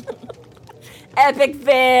out. Epic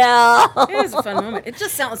fail. It was a fun moment. It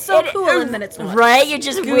just sounds so cool, and then it's not. Right, you're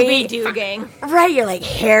just waiting. Scooby-Doo gang. Right, you're like,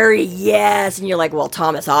 Harry, yes, and you're like, well,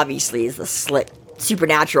 Thomas obviously is the slick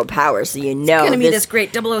supernatural power, so you know it's gonna be this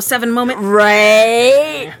great 007 moment,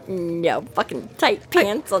 right? No fucking tight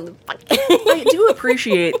pants on the fucking. I do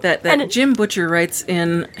appreciate that Jim Butcher writes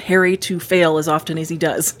in Harry to fail as often as he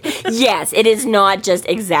does. Yes, it is not just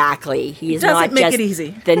exactly. He is not make just it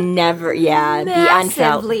easy. The never, the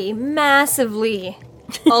unfelt, massively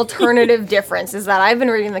alternative difference is that I've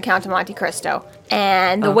been reading the Count of Monte Cristo,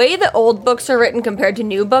 and the way the old books are written compared to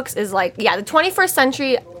new books is like, the 21st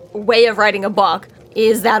century way of writing a book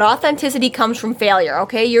is that authenticity comes from failure,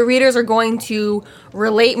 okay? Your readers are going to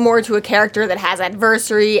relate more to a character that has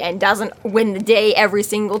adversity and doesn't win the day every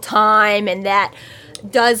single time and that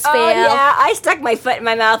does fail. Oh, yeah, I stuck my foot in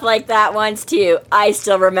my mouth like that once, too. I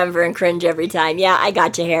still remember and cringe every time. Yeah, I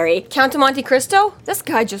got you, Harry. Count of Monte Cristo, this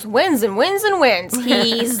guy just wins and wins and wins.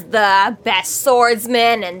 He's the best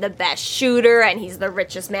swordsman and the best shooter, and he's the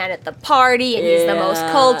richest man at the party, and he's the most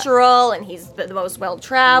cultural, and he's the most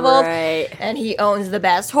well-traveled. Right. And he owns the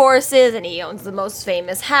best horses, and he owns the most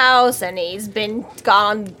famous house, and he's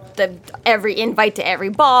gone every invite to every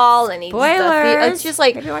ball, and he's Spoilers! It's just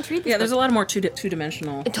like... Yeah, there's a lot of more two-dimensional.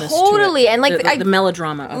 Totally, and like the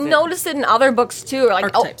melodrama of it. Noticed it in other books too, like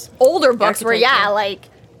Archetypes. Older books where Archetypes, like,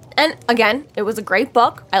 and again, it was a great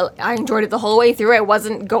book. I enjoyed it the whole way through. I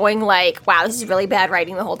wasn't going like, wow, this is really bad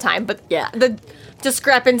writing the whole time, but the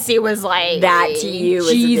discrepancy was like that to you,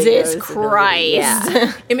 Jesus Christ.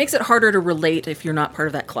 Yeah. It makes it harder to relate if you're not part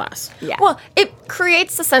of that class. Yeah. Well, it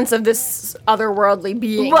creates a sense of this otherworldly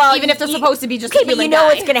being, Well, even if they're supposed to be just a but human you know guy.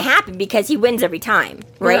 what's going to happen because he wins every time,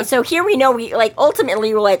 right? Yeah. So here we know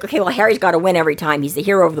ultimately we're like, okay, well, Harry's got to win every time. He's the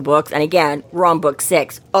hero of the books, and again, we're on book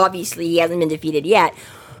 6. Obviously, he hasn't been defeated yet.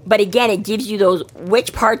 But again, it gives you those,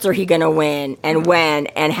 which parts are he going to win and when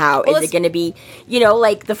and how? Is it going to be,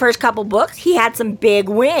 like the first couple books, he had some big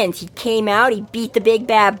wins. He came out, he beat the big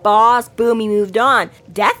bad boss, boom, he moved on.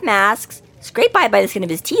 Death Masks, scraped by the skin of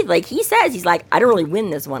his teeth. Like he says, he's like, I don't really win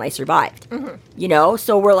this one, I survived. Mm-hmm.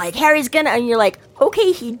 So we're like, Harry's gonna, and you're like,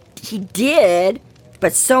 okay, he did.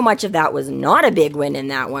 But so much of that was not a big win in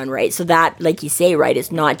that one, right? So that, like you say, right,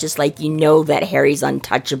 it's not just like that Harry's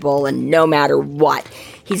untouchable and no matter what,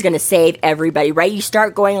 he's going to save everybody, right? You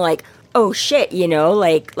start going like, oh shit,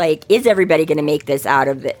 like is everybody going to make this out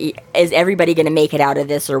of the, is everybody going to make it out of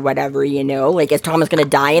this or whatever, Like, is Thomas going to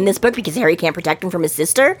die in this book because Harry can't protect him from his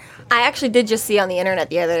sister? I actually did just see on the internet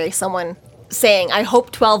the other day someone saying, I hope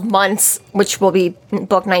 12 months, which will be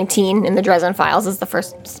book 19 in the Dresden Files, is the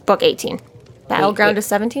first book 18. Battleground is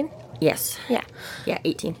 17? Yes. Yeah. Yeah,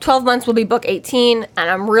 18. 12 months will be book 18, and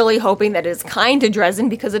I'm really hoping that it is kind to Dresden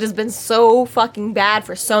because it has been so fucking bad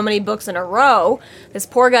for so many books in a row. This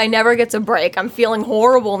poor guy never gets a break. I'm feeling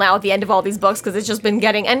horrible now at the end of all these books because it's just been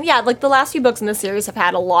getting... And yeah, like the last few books in the series have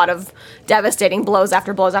had a lot of devastating blows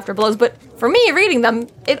after blows after blows, but for me, reading them,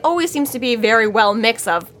 it always seems to be a very well mix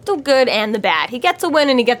of the good and the bad. He gets a win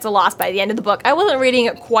and he gets a loss by the end of the book. I wasn't reading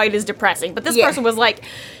it quite as depressing, but this person was like...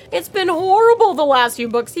 It's been horrible the last few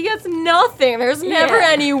books. He gets nothing. There's never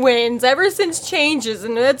any wins ever since Changes.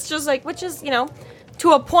 And it's just like, which is,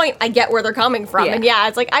 to a point, I get where they're coming from. Yeah. And yeah,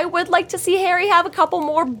 it's like, I would like to see Harry have a couple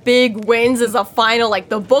more big wins as a final, like,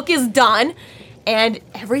 the book is done. And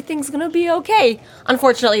everything's gonna be okay.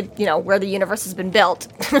 Unfortunately, where the universe has been built.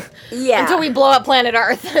 Yeah. Until we blow up planet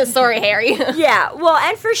Earth. Sorry, Harry. Yeah, well,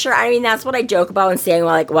 and for sure, I mean, that's what I joke about and saying,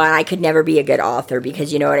 well, I could never be a good author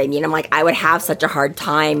because you know what I mean? I'm like, I would have such a hard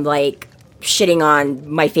time, like, shitting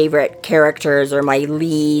on my favorite characters or my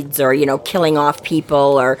leads or, killing off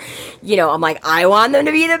people or, I'm like, I want them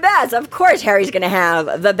to be the best. Of course, Harry's going to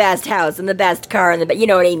have the best house and the best car and you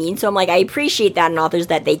know what I mean? So I'm like, I appreciate that in authors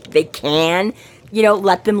that they can,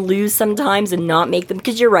 let them lose sometimes and not make them,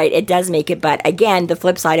 because you're right, it does make it. But again, the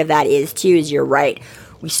flip side of that is you're right.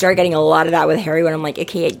 We start getting a lot of that with Harry when I'm like,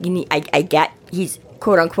 okay, I get he's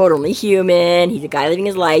quote unquote only human. He's a guy living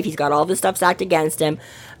his life. He's got all this stuff stacked against him.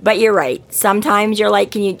 But you're right. Sometimes you're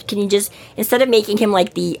like, can you just, instead of making him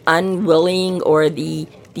like the unwilling or the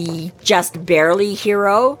just barely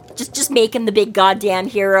hero, just make him the big goddamn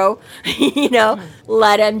hero,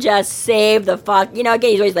 let him just save the fuck, again,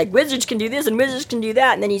 he's always like, wizards can do this and wizards can do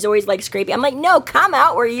that, and then he's always like scraping. I'm like, no, come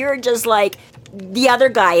out where you're just like, the other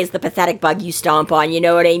guy is the pathetic bug you stomp on, you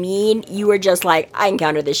know what I mean? You were just like, I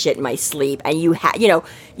encounter this shit in my sleep, and you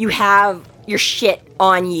have your shit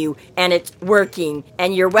on you and it's working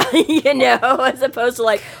and you're as opposed to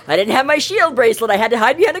like, I didn't have my shield bracelet, I had to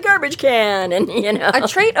hide behind a garbage can, and A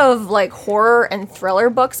trait of like horror and thriller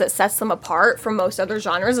books that sets them apart from most other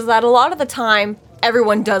genres is that a lot of the time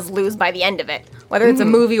everyone does lose by the end of it. Whether it's a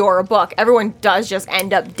movie or a book, everyone does just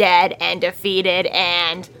end up dead and defeated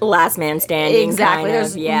and... last man standing, exactly. kind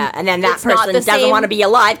of, yeah. And then that person doesn't want to be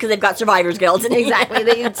alive because they've got survivor's guilt. Exactly.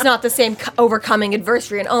 It's not the same overcoming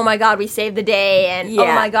adversity and, oh my god, we saved the day, and oh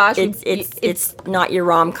my gosh. It's not your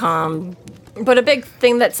rom-com. But a big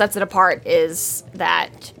thing that sets it apart is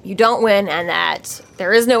that you don't win and that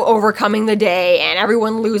there is no overcoming the day and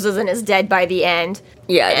everyone loses and is dead by the end.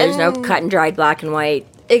 Yeah, there's no cut and dried black and white.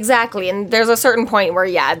 Exactly, and there's a certain point where,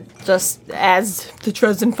 just as the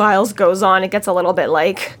Dresden Files goes on, it gets a little bit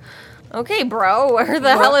like, Okay, bro, where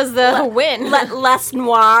the hell is the win? Less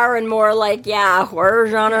noir and more like, horror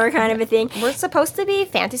genre kind of a thing. We're supposed to be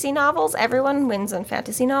fantasy novels. Everyone wins in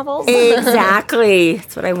fantasy novels. Exactly.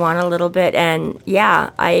 That's what I want a little bit. And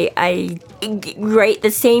I right,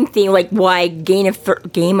 the same thing, like why Game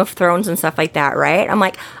of Thrones and stuff like that, right? I'm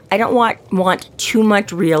like, I don't want too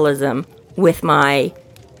much realism with my,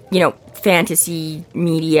 fantasy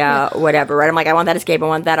media, whatever, right? I'm like, I want that escape. I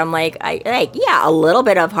want that. I'm like, a little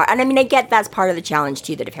bit of heart. And I mean, I get that's part of the challenge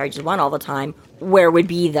too, that if Harry just won all the time, where would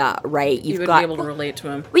be the, right? You wouldn't be able to relate to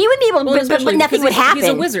him. Well, you wouldn't be able to, but nothing would happen. He's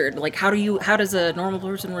a wizard. Like, how does a normal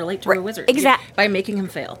person relate to a wizard? Exactly. By making him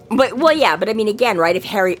fail. But I mean, again, right, if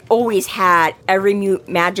Harry always had every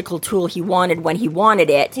magical tool he wanted when he wanted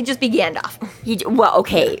it. He'd just be Gandalf.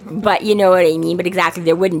 But you know what I mean? But exactly,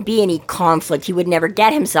 there wouldn't be any conflict. He would never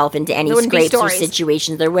get himself into any scrapes or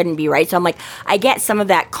situations. There wouldn't be, right? So I'm like, I get some of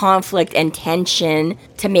that conflict and tension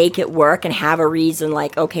to make it work and have a reason,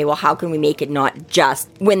 like, okay, well, how can we make it not just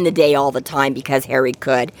win the day all the time because Harry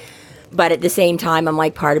could? But at the same time, I'm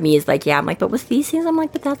like, part of me is like, but with these things, I'm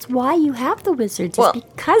like, but that's why you have the wizards,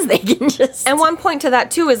 because they can just... And one point to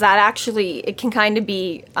that, too, is that actually it can kind of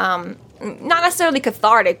be, not necessarily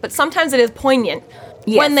cathartic, but sometimes it is poignant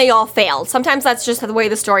when they all failed. Sometimes that's just the way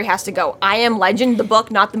the story has to go. I Am Legend, the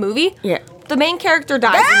book, not the movie. Yeah. The main character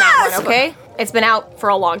dies in that one, okay? It's been out for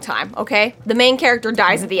a long time, okay? The main character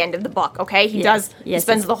dies at the end of the book, okay? He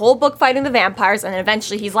spends the whole book fighting the vampires, and then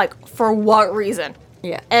eventually he's like, for what reason?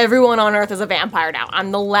 Yeah. Everyone on Earth is a vampire now.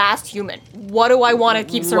 I'm the last human. What do I want to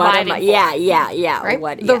keep surviving for? Yeah.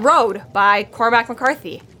 Right? The Road by Cormac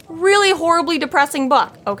McCarthy. Really horribly depressing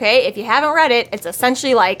book, okay? If you haven't read it, it's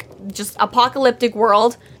essentially like just apocalyptic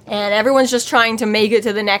world, and everyone's just trying to make it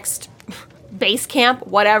to the next base camp,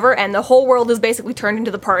 whatever, and the whole world is basically turned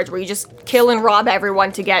into the Purge, where you just kill and rob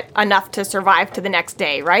everyone to get enough to survive to the next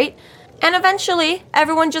day, right? And eventually,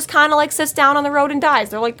 everyone just kind of like sits down on the road and dies.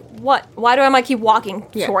 They're like, what? Why do I keep walking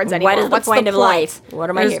towards anyone? What is What's the point of life?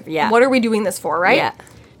 What am I here? Yeah. What are we doing this for, right? Yeah.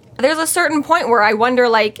 There's a certain point where I wonder,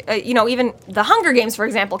 like, even the Hunger Games, for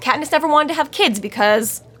example, Katniss never wanted to have kids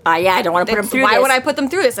because... I don't want to put them through Why would I put them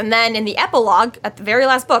through this? And then in the epilogue, at the very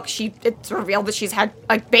last book, it's revealed that she's had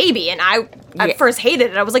a baby, and I at first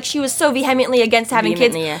hated it. I was like, she was so vehemently against having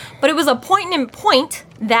kids. Yeah. But it was a point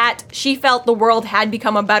that she felt the world had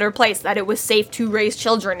become a better place, that it was safe to raise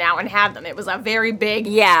children now and have them. It was a very big...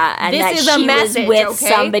 Yeah, and this that is she a message, was with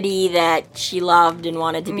somebody that she loved and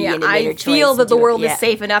wanted to be in, and made her choice. I feel that the world is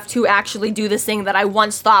safe enough to actually do this thing that I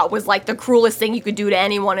once thought was like the cruelest thing you could do to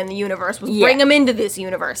anyone in the universe, was bring them into this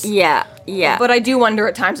universe. Yeah. But I do wonder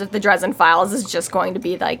at times if the Dresden Files is just going to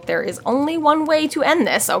be like, there is only one way to end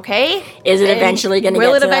this, okay? Is it eventually going to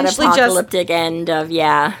get to that apocalyptic end of,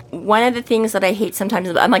 One of the things that I hate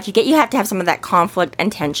sometimes, I'm like, you have to have some of that conflict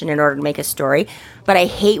and tension in order to make a story, but I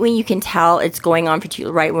hate when you can tell it's going on for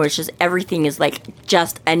too, right, where it's just, everything is like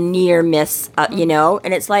just a near miss,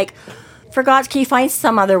 and it's like, for God's sake, can you find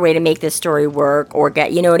some other way to make this story work, or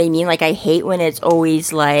get, you know what I mean? Like, I hate when it's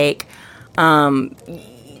always like,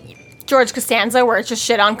 George Costanza, where it's just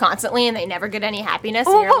shit on constantly and they never get any happiness,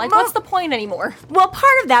 and you're like, what's the point anymore? Well,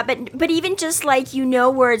 part of that, but even just like,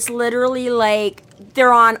 where it's literally like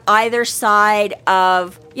they're on either side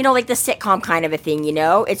of, like the sitcom kind of a thing,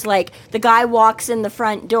 It's like the guy walks in the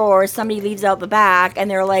front door, somebody leaves out the back,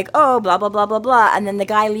 and they're like, oh, blah, blah, blah, blah, blah, and then the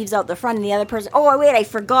guy leaves out the front, and the other person, oh, wait, I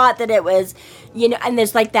forgot that it was, and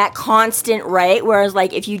there's like that constant, right? Whereas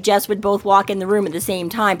like if you just would both walk in the room at the same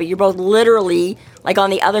time, but you're both literally like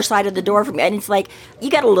on the other side of the door from me, and it's like,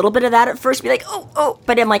 you got a little bit of that at first, be like, oh,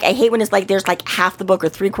 but I'm like, I hate when it's like, there's like half the book or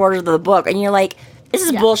 3/4 of the book, and you're like, this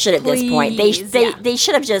is bullshit at this point. They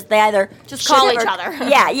should have they either just call each other.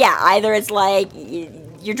 Either it's like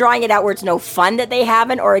you're drawing it out where it's no fun that they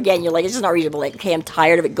haven't, or again, you're like, it's just not reasonable. Like, okay, I'm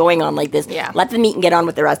tired of it going on like this. Yeah. Let them meet and get on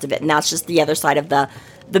with the rest of it. And that's just the other side of the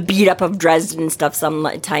beat up of Dresden and stuff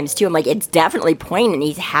sometimes too. I'm like, it's definitely poignant.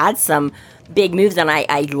 He's had some big moves, and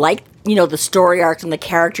I like, the story arcs and the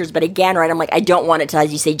characters. But again, right, I'm like, I don't want it to,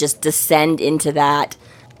 as you say, just descend into that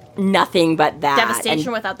nothing but that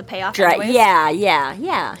devastation without the payoff. Yeah,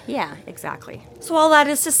 exactly. So all that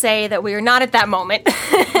is to say that we are not at that moment.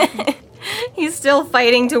 He's still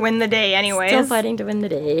fighting to win the day anyways.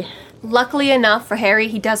 Luckily enough for Harry,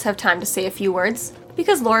 he does have time to say a few words,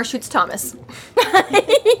 because Laura shoots Thomas.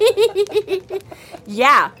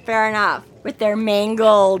 Yeah, fair enough. With their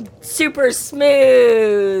mangled, super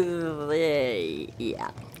smooth,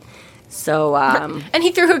 yeah. So, and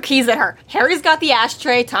he threw her keys at her. Harry's got the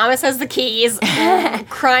ashtray, Thomas has the keys.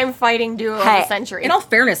 Crime-fighting duo of the century. In all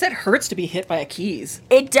fairness, it hurts to be hit by a keys.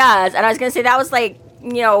 It does, and I was going to say, that was like,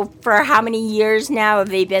 for how many years now have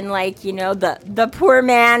they been like, the poor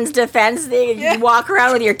man's defense thing? You walk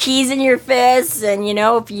around with your keys in your fists, and,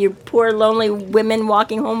 if you poor lonely women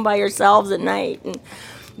walking home by yourselves at night.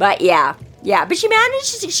 But but she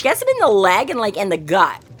gets him in the leg and like in the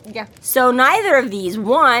gut. Yeah. So neither of these,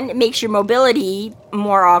 one, makes your mobility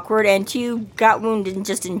more awkward, and two, gut wound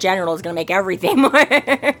just in general is going to make everything more.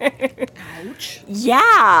 Ouch.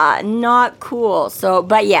 Yeah, not cool. So,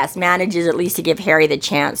 but yes, manages at least to give Harry the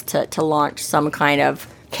chance to launch some kind of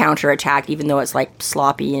counterattack, even though it's like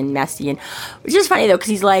sloppy and messy, and which is funny though, because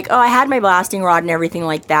he's like, I had my blasting rod and everything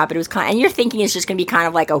like that, but it was and you're thinking it's just gonna be kind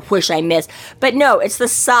of like a whoosh I miss, but no, it's the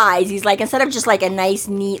size. He's like, instead of just like a nice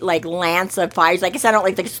neat like lance of fire, he's like, it's not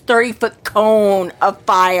like this 30-foot cone of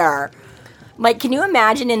fire. Like, can you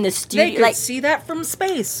imagine in the studio? They could see that from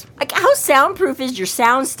space. Like, how soundproof is your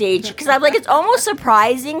soundstage? Because I'm like, it's almost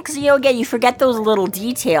surprising, because again, you forget those little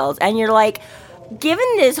details, and you're like, given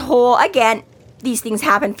this whole, again, these things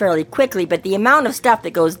happen fairly quickly, but the amount of stuff that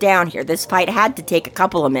goes down here, this fight had to take a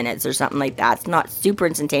couple of minutes or something like that. It's not super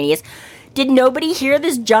instantaneous. Did nobody hear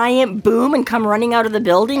this giant boom and come running out of the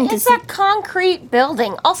building? It's a concrete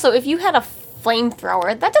building. Also, if you had a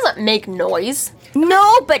flamethrower, that doesn't make noise.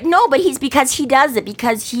 No, but because he does it,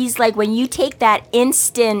 because he's like, when you take that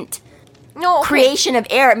instant creation of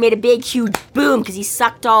air, it made a big, huge boom, because he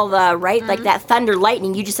sucked all the, like that thunder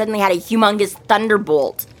lightning, you just suddenly had a humongous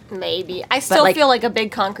thunderbolt. Maybe. I still feel like a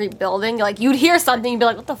big concrete building. Like, you'd hear something, you'd be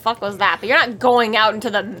like, what the fuck was that? But you're not going out into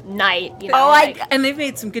the night, And they've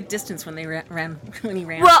made some good distance when he ran.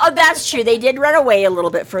 Well, that's true. They did run away a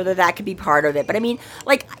little bit further. That could be part of it. But I mean,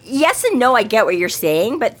 like, yes and no, I get what you're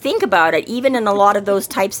saying. But think about it. Even in a lot of those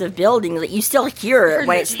types of buildings, like, you still hear it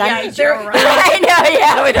when it's thundering.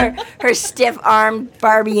 I know, with her stiff-armed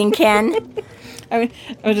Barbie and Ken. I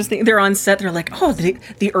was just thinking, they're on set, they're like,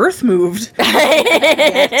 the earth moved. Yeah,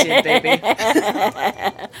 it did, baby.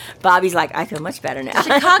 Bobby's like, I feel much better now. Does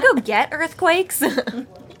Chicago get earthquakes? I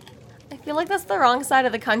feel like that's the wrong side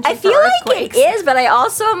of the country. I feel like it is, but I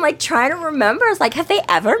also am like trying to remember. It's like, have they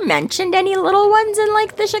ever mentioned any little ones in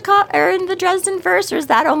like the Chicago or in the Dresden verse, or is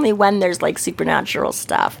that only when there's like supernatural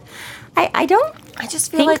stuff? I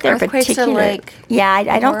just feel like earthquakes are like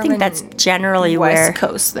I don't think that's generally West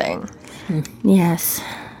Coast thing. Yes,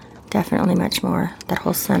 definitely much more. That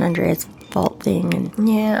whole San Andreas fault thing, and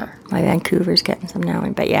my Vancouver's getting some now.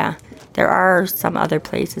 But yeah, there are some other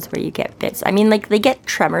places where you get bits. I mean, like, they get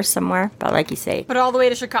tremors somewhere, but like you say, but all the way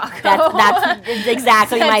to Chicago. That's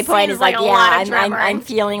exactly my point. Is like, I'm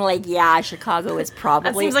feeling like Chicago is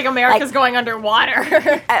probably. That seems like America's going underwater.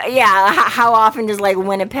 How often does like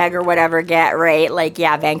Winnipeg or whatever get like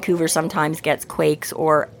Vancouver sometimes gets quakes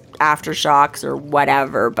or aftershocks or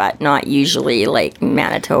whatever, but not usually like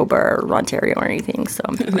Manitoba or Ontario or anything. So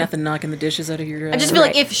nothing knocking the dishes out of your. I just feel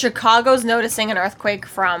like if Chicago's noticing an earthquake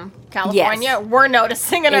from California, we're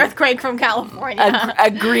noticing an earthquake from California.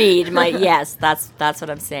 Agreed. That's what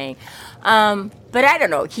I'm saying. But I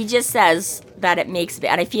don't know. He just says that it makes it,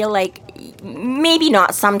 and I feel like maybe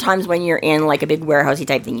not sometimes when you're in like a big warehousey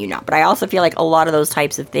type thing, but I also feel like a lot of those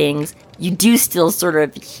types of things you do still sort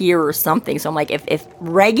of hear something. So I'm like, if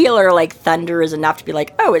regular like thunder is enough to be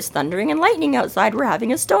like, oh, it's thundering and lightning outside, we're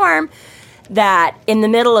having a storm, that in the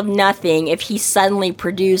middle of nothing, if he suddenly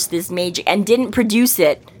produced this major, and didn't produce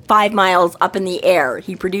it 5 miles up in the air,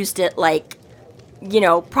 he produced it like,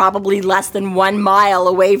 probably less than 1 mile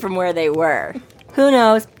away from where they were. Who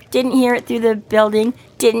knows? Didn't hear it through the building,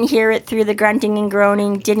 didn't hear it through the grunting and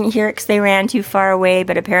groaning, didn't hear it because they ran too far away,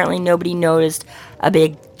 but apparently nobody noticed a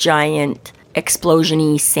big, giant,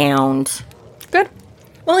 explosion-y sound. Good.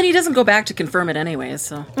 Well, and he doesn't go back to confirm it anyways,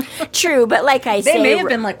 so. True, but like I say... They may have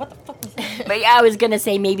been like, what the fuck was that? But I was going to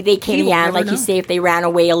say, maybe they came in, like you say, if they ran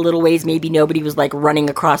away a little ways, maybe nobody was like running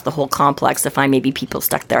across the whole complex to find, maybe people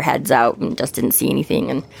stuck their heads out and just didn't see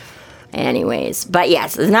anything. And anyways, but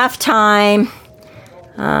yes, enough time.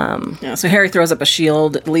 So Harry throws up a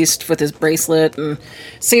shield, at least with his bracelet, and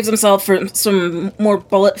saves himself from some more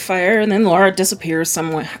bullet fire, and then Lara disappears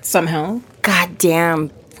somehow. God damn.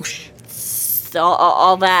 Whoosh. So,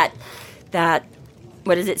 all that,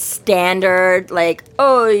 what is it, standard, like,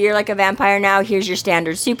 oh, you're like a vampire now, here's your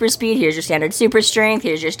standard super speed, here's your standard super strength,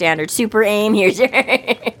 here's your standard super aim, here's your...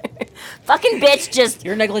 Fucking bitch, just...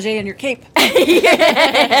 Your negligee and your cape.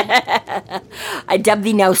 I dub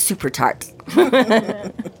thee now super tart.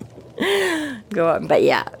 Go on, but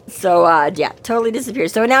yeah. So, totally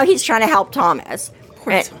disappears. So now he's trying to help Thomas,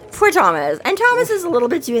 Poor Thomas. And Thomas is a little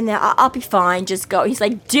bit doing that. I'll be fine. Just go. He's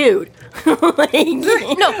like, dude. Like,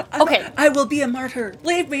 No, okay. I will be a martyr.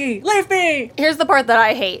 Leave me. Leave me. Here's the part that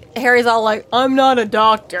I hate. Harry's all like, I'm not a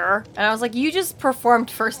doctor. And I was like, you just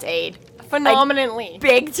performed first aid phenomenally.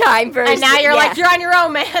 big time first. And now you're like, you're on your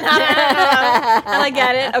own, man. And I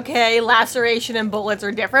get it. Okay, laceration and bullets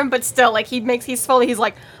are different, but still, like, he's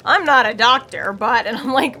like, I'm not a doctor, but, and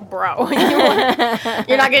I'm like, bro,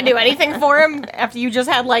 you're not gonna do anything for him after you just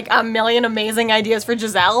had like a million amazing ideas for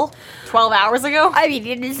Giselle 12 hours ago? I mean,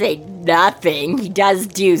 he didn't say nothing. He does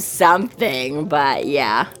do something, but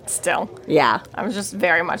yeah. Still. Yeah. I was just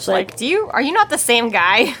very much like, are you not the same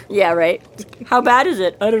guy? Yeah, right. How bad is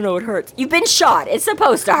it? I don't know, it hurts. You've been shot. It's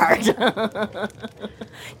supposed to hurt.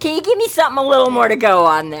 Can you give me something a little more to go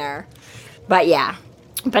on there? But yeah.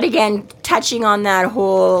 But again, touching on that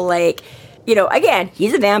whole, like, you know, again,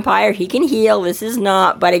 he's a vampire. He can heal. This is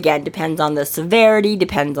not. But again, depends on the severity,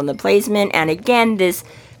 depends on the placement. And again, this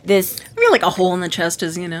I mean, like a hole in the chest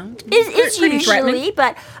is, you know, is usually,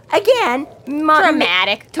 but again,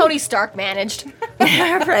 dramatic. Tony Stark managed.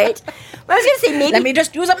 Right. But I was gonna say maybe. Let me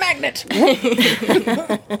just use a magnet.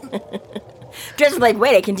 Just like,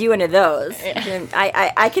 wait, I can do one of those. Yeah.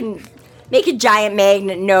 I can make a giant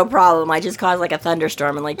magnet, no problem. I just caused like a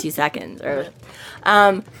thunderstorm in like 2 seconds. Or,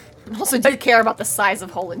 also, do you care about the size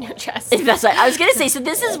of hole in your chest? That's what I was gonna say. So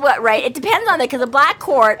this is what, right? It depends on that, because a black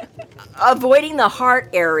court, avoiding the heart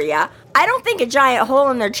area, I don't think a giant hole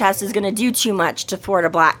in their chest is gonna do too much to thwart a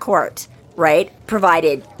black court, right?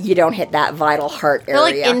 Provided you don't hit that vital heart area.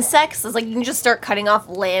 They're like insects. It's like you can just start cutting off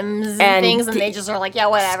limbs and things, and they just are like, yeah,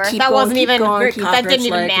 whatever. That wasn't even. That didn't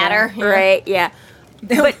even matter, right? Yeah.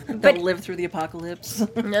 They'll live through the apocalypse.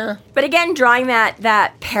 Yeah. But again, drawing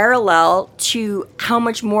that parallel to how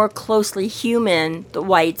much more closely human the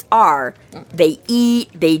whites are. They eat,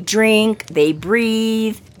 they drink, they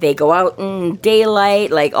breathe, they go out in daylight,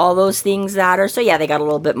 like all those things that are. So yeah, they got a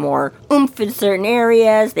little bit more oomph in certain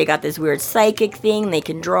areas. They got this weird psychic thing they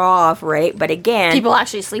can draw off, right? But again, people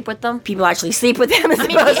actually sleep with them. People actually sleep with them as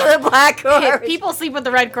opposed to the black court. People sleep with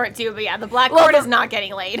the red court too, but yeah, the black court is not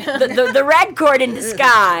getting laid. the red court in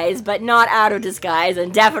disguise, but not out of disguise,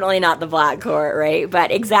 and definitely not the black court, right? But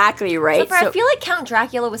exactly right. So I feel like Count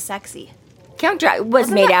Dracula was sexy. Count Dracula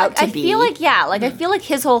was made out to be. I feel like, I feel like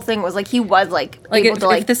his whole thing was like he was like able to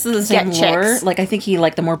if this is the same lore, like I think he,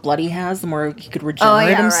 like, the more blood he has, the more he could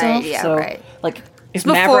regenerate himself. Right, yeah, so right. Like if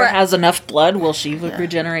Mavra has enough blood, will she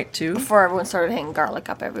regenerate too? Before everyone started hanging garlic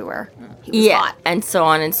up everywhere. He was hot. And so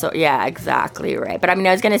on and so exactly right. But I mean,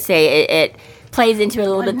 I was gonna say it plays into a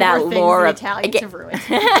little bit that lore of Italians have ruined.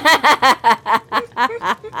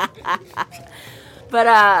 But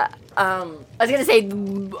I was gonna say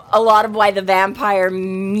a lot of why the vampire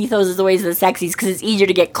mythos is always the sexiest, because it's easier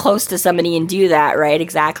to get close to somebody and do that, right?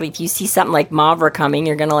 Exactly. If you see something like Mavra coming,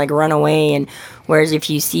 you're gonna like run away, and whereas if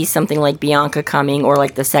you see something like Bianca coming or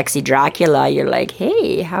like the sexy Dracula, you're like,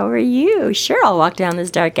 hey, how are you? Sure, I'll walk down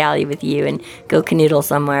this dark alley with you and go canoodle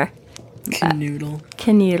somewhere. Canoodle.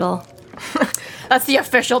 That's the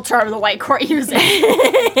official term the white court uses. What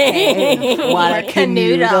a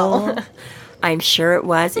canoodle. I'm sure it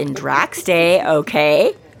was in Drax Day,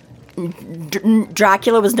 okay?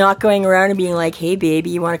 Dracula was not going around and being like, hey,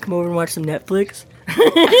 baby, you want to come over and watch some Netflix?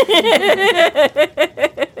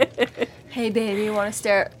 Hey, baby, you want to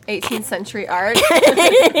stare at 18th century art?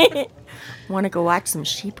 Want to go watch some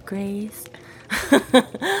sheep graze?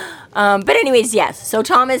 But anyways, yes. So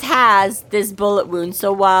Thomas has this bullet wound.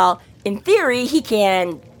 So while in theory he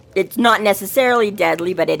can... It's not necessarily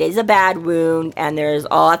deadly, but it is a bad wound, and there's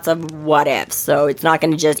lots of what-ifs. So it's not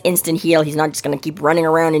going to just instant heal. He's not just going to keep running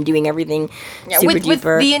around and doing everything super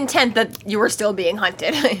duper. With the intent that you were still being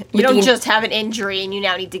hunted. You don't just have an injury and you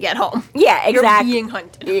now need to get home. Yeah, exactly. You're being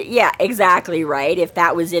hunted. Yeah, exactly, right. If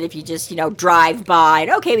that was it, if you just, drive by,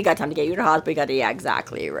 and okay, we got time to get you to hospital,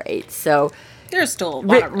 exactly, right. So there's still a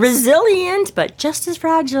lot of resilient, but just as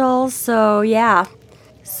fragile, so yeah.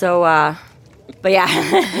 So, but yeah.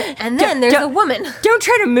 And then there's a woman. Don't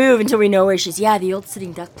try to move until we know where she's. Yeah, the old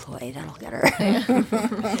sitting duck ploy. That'll get her.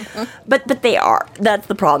 But they are. That's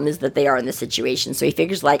the problem, is that they are in this situation. So he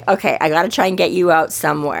figures like, okay, I got to try and get you out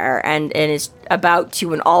somewhere. And it's about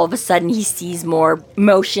to, and all of a sudden he sees more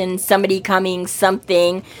motion, somebody coming,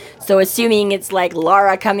 something. So assuming it's like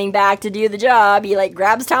Lara coming back to do the job, he like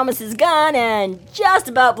grabs Thomas's gun and just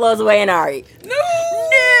about blows away Inari.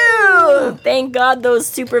 No! Thank God those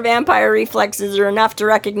super vampire reflexes are enough to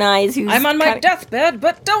recognize who's... I'm on my deathbed,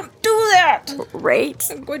 but don't do that. Right?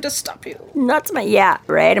 I'm going to stop you. Not my, yeah,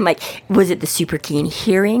 right? I'm like, was it the super keen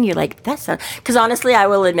hearing? You're like, that's not, because honestly, I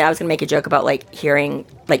will admit, I was going to make a joke about, like, hearing,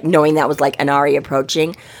 like, knowing that was, like, Inari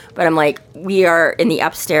approaching, but I'm like, we are in the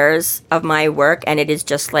upstairs of my work, and it is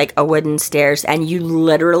just, like, a wooden stairs, and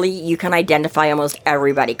you can identify almost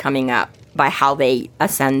everybody coming up by how they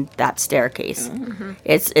ascend that staircase. Mm-hmm.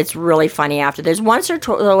 It's really funny after. There's one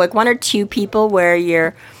or two people where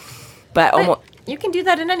you're, but almost... You can do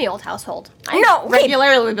that in any old household. No,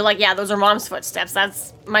 regularly would be like, yeah, those are mom's footsteps.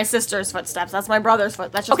 That's my sister's footsteps. That's my brother's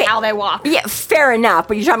foot. That's just how they walk. Yeah, fair enough.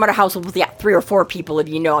 But you're talking about a household with 3 or 4 people. If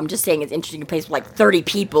you know, I'm just saying it's interesting. A place with like 30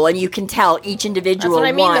 people, and you can tell each individual. That's what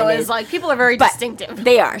I mean, though. Is like people are very distinctive.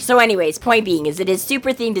 They are. So, anyways, point being is it is super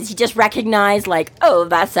themed. Does he just recognize like, oh,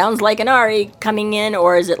 that sounds like Inari coming in,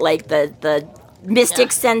 or is it like the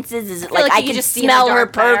mystic senses? Is it like I can just smell her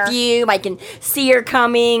perfume? I can see her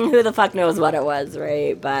coming. Who the fuck knows what it was,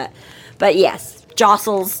 right? But yes,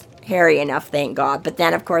 jostles Harry enough, thank God. But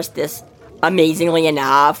then, of course, this amazingly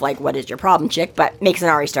enough, like, what is your problem, chick? But makes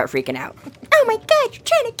Inari start freaking out. Oh my God, you're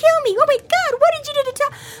trying to kill me! Oh my God, what did you do to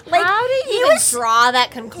Tom? Like, how did you draw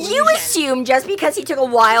that conclusion? You assume just because he took a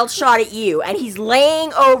wild shot at you and he's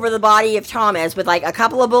laying over the body of Thomas with like a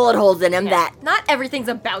couple of bullet holes in him that not everything's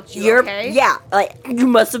about you. Okay? Yeah, like you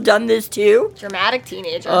must have done this too. Dramatic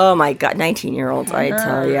teenager. Oh my God, 19-year-olds, I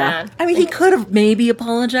tell ya. Man. I mean, he could have maybe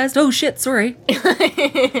apologized. Oh shit, sorry.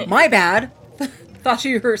 My bad. Thought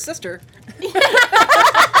you were her sister.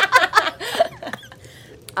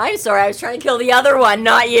 I'm sorry, I was trying to kill the other one,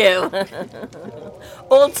 not you.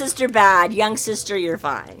 Old sister bad, young sister you're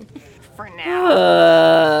fine. For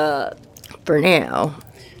now.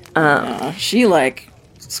 She like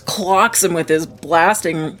clocks him with his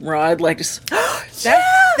blasting rod, like just,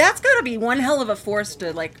 that's gotta be one hell of a force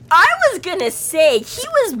to like. I was gonna say he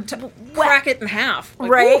was crack it in half, like,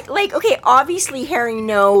 right? Ooh. Like, okay, obviously Harry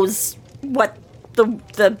knows what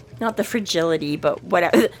the not the fragility, but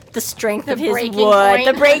whatever the strength of his wood,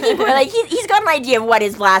 the breaking point. Like he's got an idea of what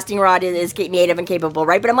his blasting rod is made of and capable,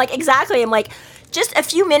 right? But I'm like, exactly. I'm like, just a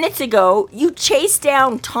few minutes ago, you chased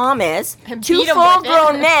down Thomas, 2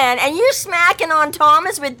 full-grown men, and you're smacking on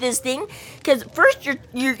Thomas with this thing. Because first,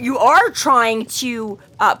 you are trying to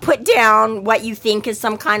put down what you think is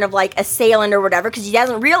some kind of like assailant or whatever, because he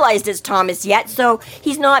hasn't realized it's Thomas yet. So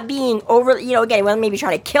he's not being overly, again, he wasn't maybe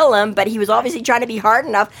trying to kill him, but he was obviously trying to be hard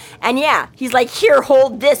enough. And yeah, he's like, here,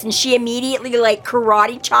 hold this, and she immediately like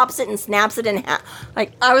karate chops it and snaps it in half.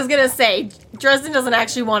 Like, I was gonna say, Dresden doesn't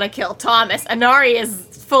actually want to kill Thomas. Inari is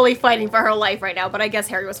fully fighting for her life right now, but I guess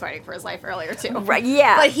Harry was fighting for his life earlier too. Right?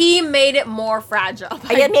 Yeah. But he made it more fragile.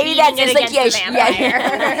 I guess maybe that's just like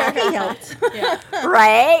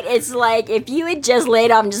right? It's like if you had just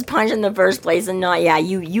laid off and just punched in the first place and not,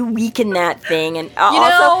 you weaken that thing. And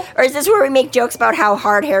also, or is this where we make jokes about how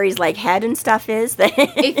hard Harry's like head and stuff is?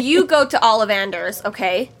 If you go to Ollivanders,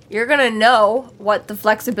 okay, you're gonna know what the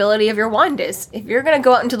flexibility of your wand is. If you're gonna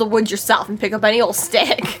go out into the woods yourself and pick up any old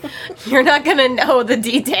stick, you're not gonna know the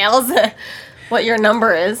details, what your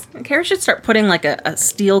number is. Harry should start putting like a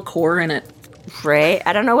steel core in it. Right?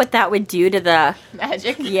 I don't know what that would do to the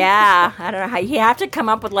magic. Yeah, I don't know how you have to come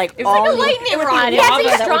up with like it's all like a lightning rod. You'd have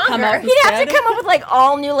to come up with like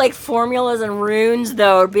all new like formulas and runes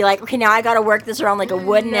though. It'd be like, okay, now I got to work this around like a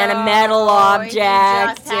wooden and a metal object. He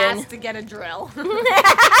just has to get a drill.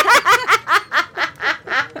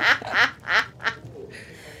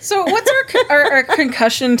 So what's our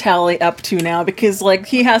concussion tally up to now? Because like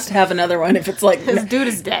he has to have another one if it's like this dude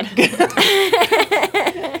is dead.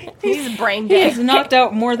 He's brain dead. He's knocked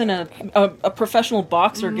out more than a professional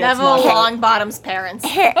boxer gets. Neville Longbottom's parents.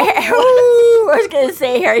 I was gonna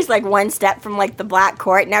say Harry's like one step from like the Black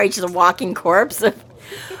Court. Now he's just a walking corpse.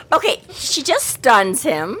 Okay, she just stuns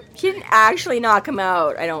him. She didn't actually knock him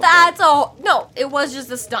out, I don't think. No, it was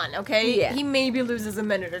just a stun, okay? Yeah. He maybe loses a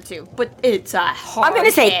minute or two, but it's a hard I'm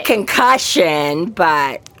gonna say concussion,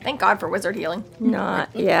 but... Thank God for wizard healing.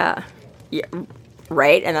 Yeah,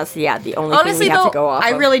 right? And that's, the only thing we have to go off I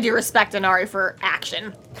really do respect Inari for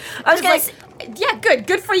action. I was gonna say... Yeah,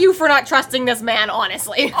 good for you for not trusting this man,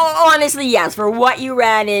 honestly. Oh, honestly, yes, for what you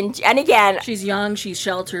ran into. And again... She's young, she's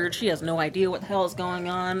sheltered, she has no idea what the hell is going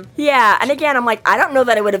on. Yeah, and again, I'm like, I don't know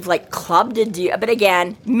that I would have, like, clubbed a dude. But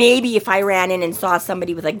again, maybe if I ran in and saw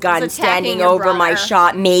somebody with a gun standing over my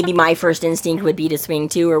shot, maybe my first instinct would be to swing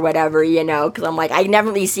too or whatever, because I'm like, I never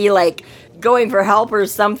really see, like... going for help or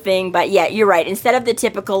something, but yeah, you're right. Instead of the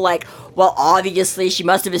typical, like, well, obviously she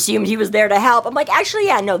must have assumed he was there to help. I'm like, actually,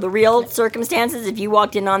 the real circumstances, if you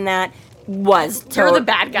walked in on that, was. You're the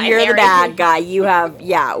bad guy, You're Harry. the bad guy. You have,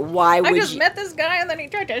 why would you? I just met this guy and then he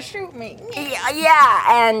tried to shoot me.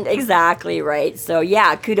 Yeah, and exactly, right. So,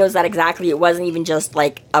 yeah, kudos that exactly. It wasn't even just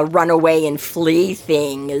like a runaway and flee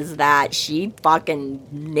thing, is that she fucking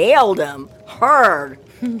nailed him. Her.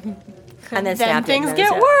 And then things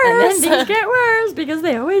get worse. And then things get worse because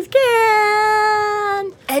they always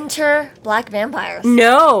can. Enter black vampires.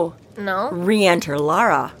 No. No? Re-enter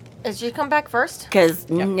Lara. Did she come back first? Because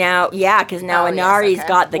now Inari's okay.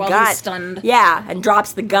 got the While gun. he's stunned. Yeah, and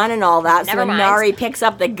drops the gun and all that. Never so mind. Inari picks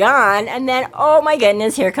up the gun, and then, oh my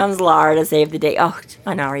goodness, here comes Lara to save the day. Oh,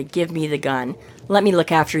 Inari, give me the gun. Let me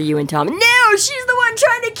look after you and Tom. No, she's the one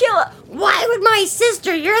trying to kill her. Why would my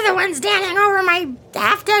sister? You're the one standing over my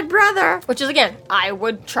half-dead brother. Which is, again, I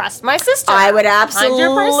would trust my sister. I would 100%.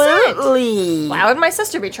 absolutely. Why would my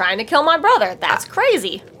sister be trying to kill my brother? That's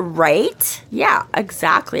crazy. Right? Yeah,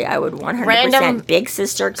 exactly. I would 100%. Random Big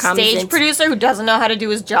sister comes Stage in. producer who doesn't know how to do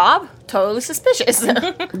his job? Totally suspicious.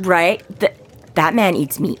 Right? That man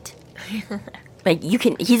eats meat. Like,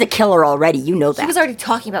 he's a killer already. You know that. He was already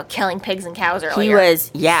talking about killing pigs and cows earlier. He was,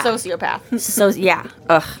 yeah. Sociopath. So, yeah.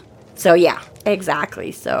 Ugh. So, yeah.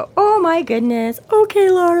 Exactly. So, oh my goodness. Okay,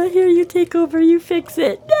 Lara, here, you take over. You fix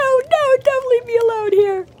it. No, don't leave me alone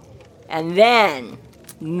here. And then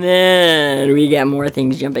we get more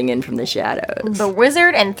things jumping in from the shadows. The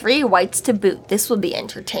wizard and 3 whites to boot. This would be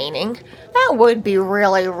entertaining. That would be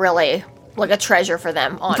really, really like a treasure for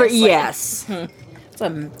them, honestly. Yes. It's a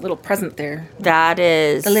little present there. That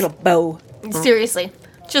is... A little bow. Seriously.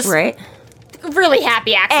 Just Right? really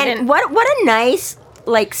happy accident. And what a nice,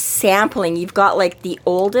 like, sampling. You've got, like, the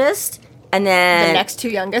oldest, and then... the next 2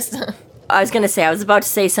 youngest. I was about to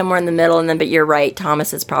say somewhere in the middle, but you're right.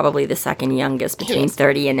 Thomas is probably the second youngest between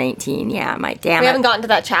 30 and 19. Yeah, We haven't gotten to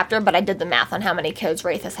that chapter, but I did the math on how many kids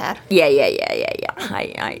Raith has had. Yeah.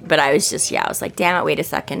 But I was just, I was like, damn it, wait a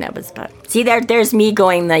second. See, there's me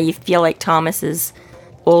going that you feel like Thomas is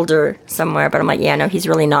older somewhere, but I'm like, yeah, no, he's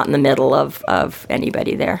really not in the middle of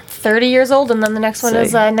anybody there. 30 years old, and then the next one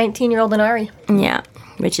is 19-year-old Inari. Yeah.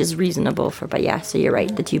 Which is reasonable so you're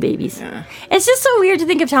right, the 2 babies. Yeah. It's just so weird to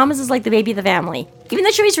think of Thomas as like the baby of the family. Even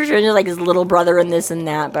though he's referred to like his little brother and this and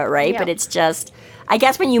that, but right? Yeah. But it's just, I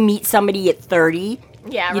guess when you meet somebody at 30,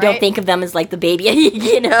 you don't think of them as like the baby,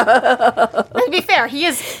 you know? To be fair, he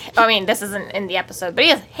is, I mean, this isn't in the episode, but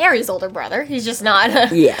he is Harry's older brother. He's just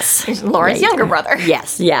not yes. He's Laura's younger brother.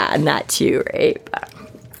 Yes, yeah, and that too, right? But.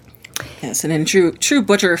 Yes, and in true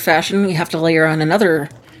Butcher fashion, we have to layer on another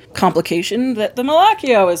complication that the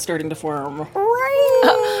Malachio is starting to form. Right.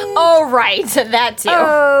 Oh, right. That too.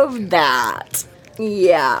 Oh, that.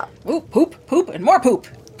 Yeah. Ooh, poop, and more poop.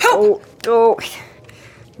 Poop! Oh.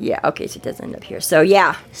 Yeah, okay, so it does end up here. So,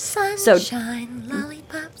 yeah. Sunshine,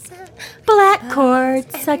 lollipops, and black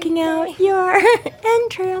cords sucking out your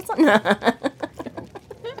entrails.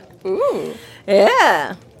 Ooh.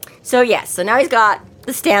 Yeah. So, yes, so now he's got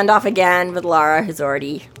the standoff again with Lara, who's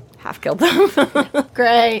already half killed them.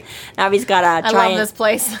 Great. Now he's got to try I love this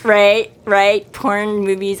place. Right. Porn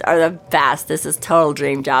movies are the best. This is total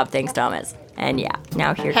dream job. Thanks, Thomas. And yeah,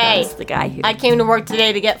 now here comes the guy who... I came to work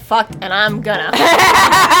today to get fucked, and I'm gonna.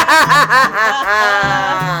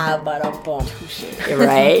 You're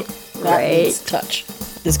right. That needs touch.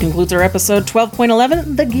 This concludes our episode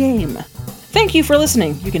 12.11, The Game. Thank you for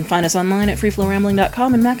listening. You can find us online at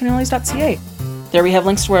freeflowrambling.com and McAnallys.ca. There we have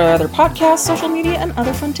links to our other podcasts, social media, and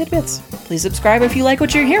other fun tidbits. Please subscribe if you like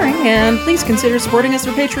what you're hearing, and please consider supporting us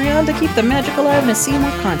through Patreon to keep the magic alive and to see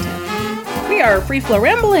more content. We are Free Flow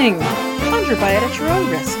Rambling. Conjure by it at your own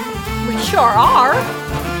risk. We sure are.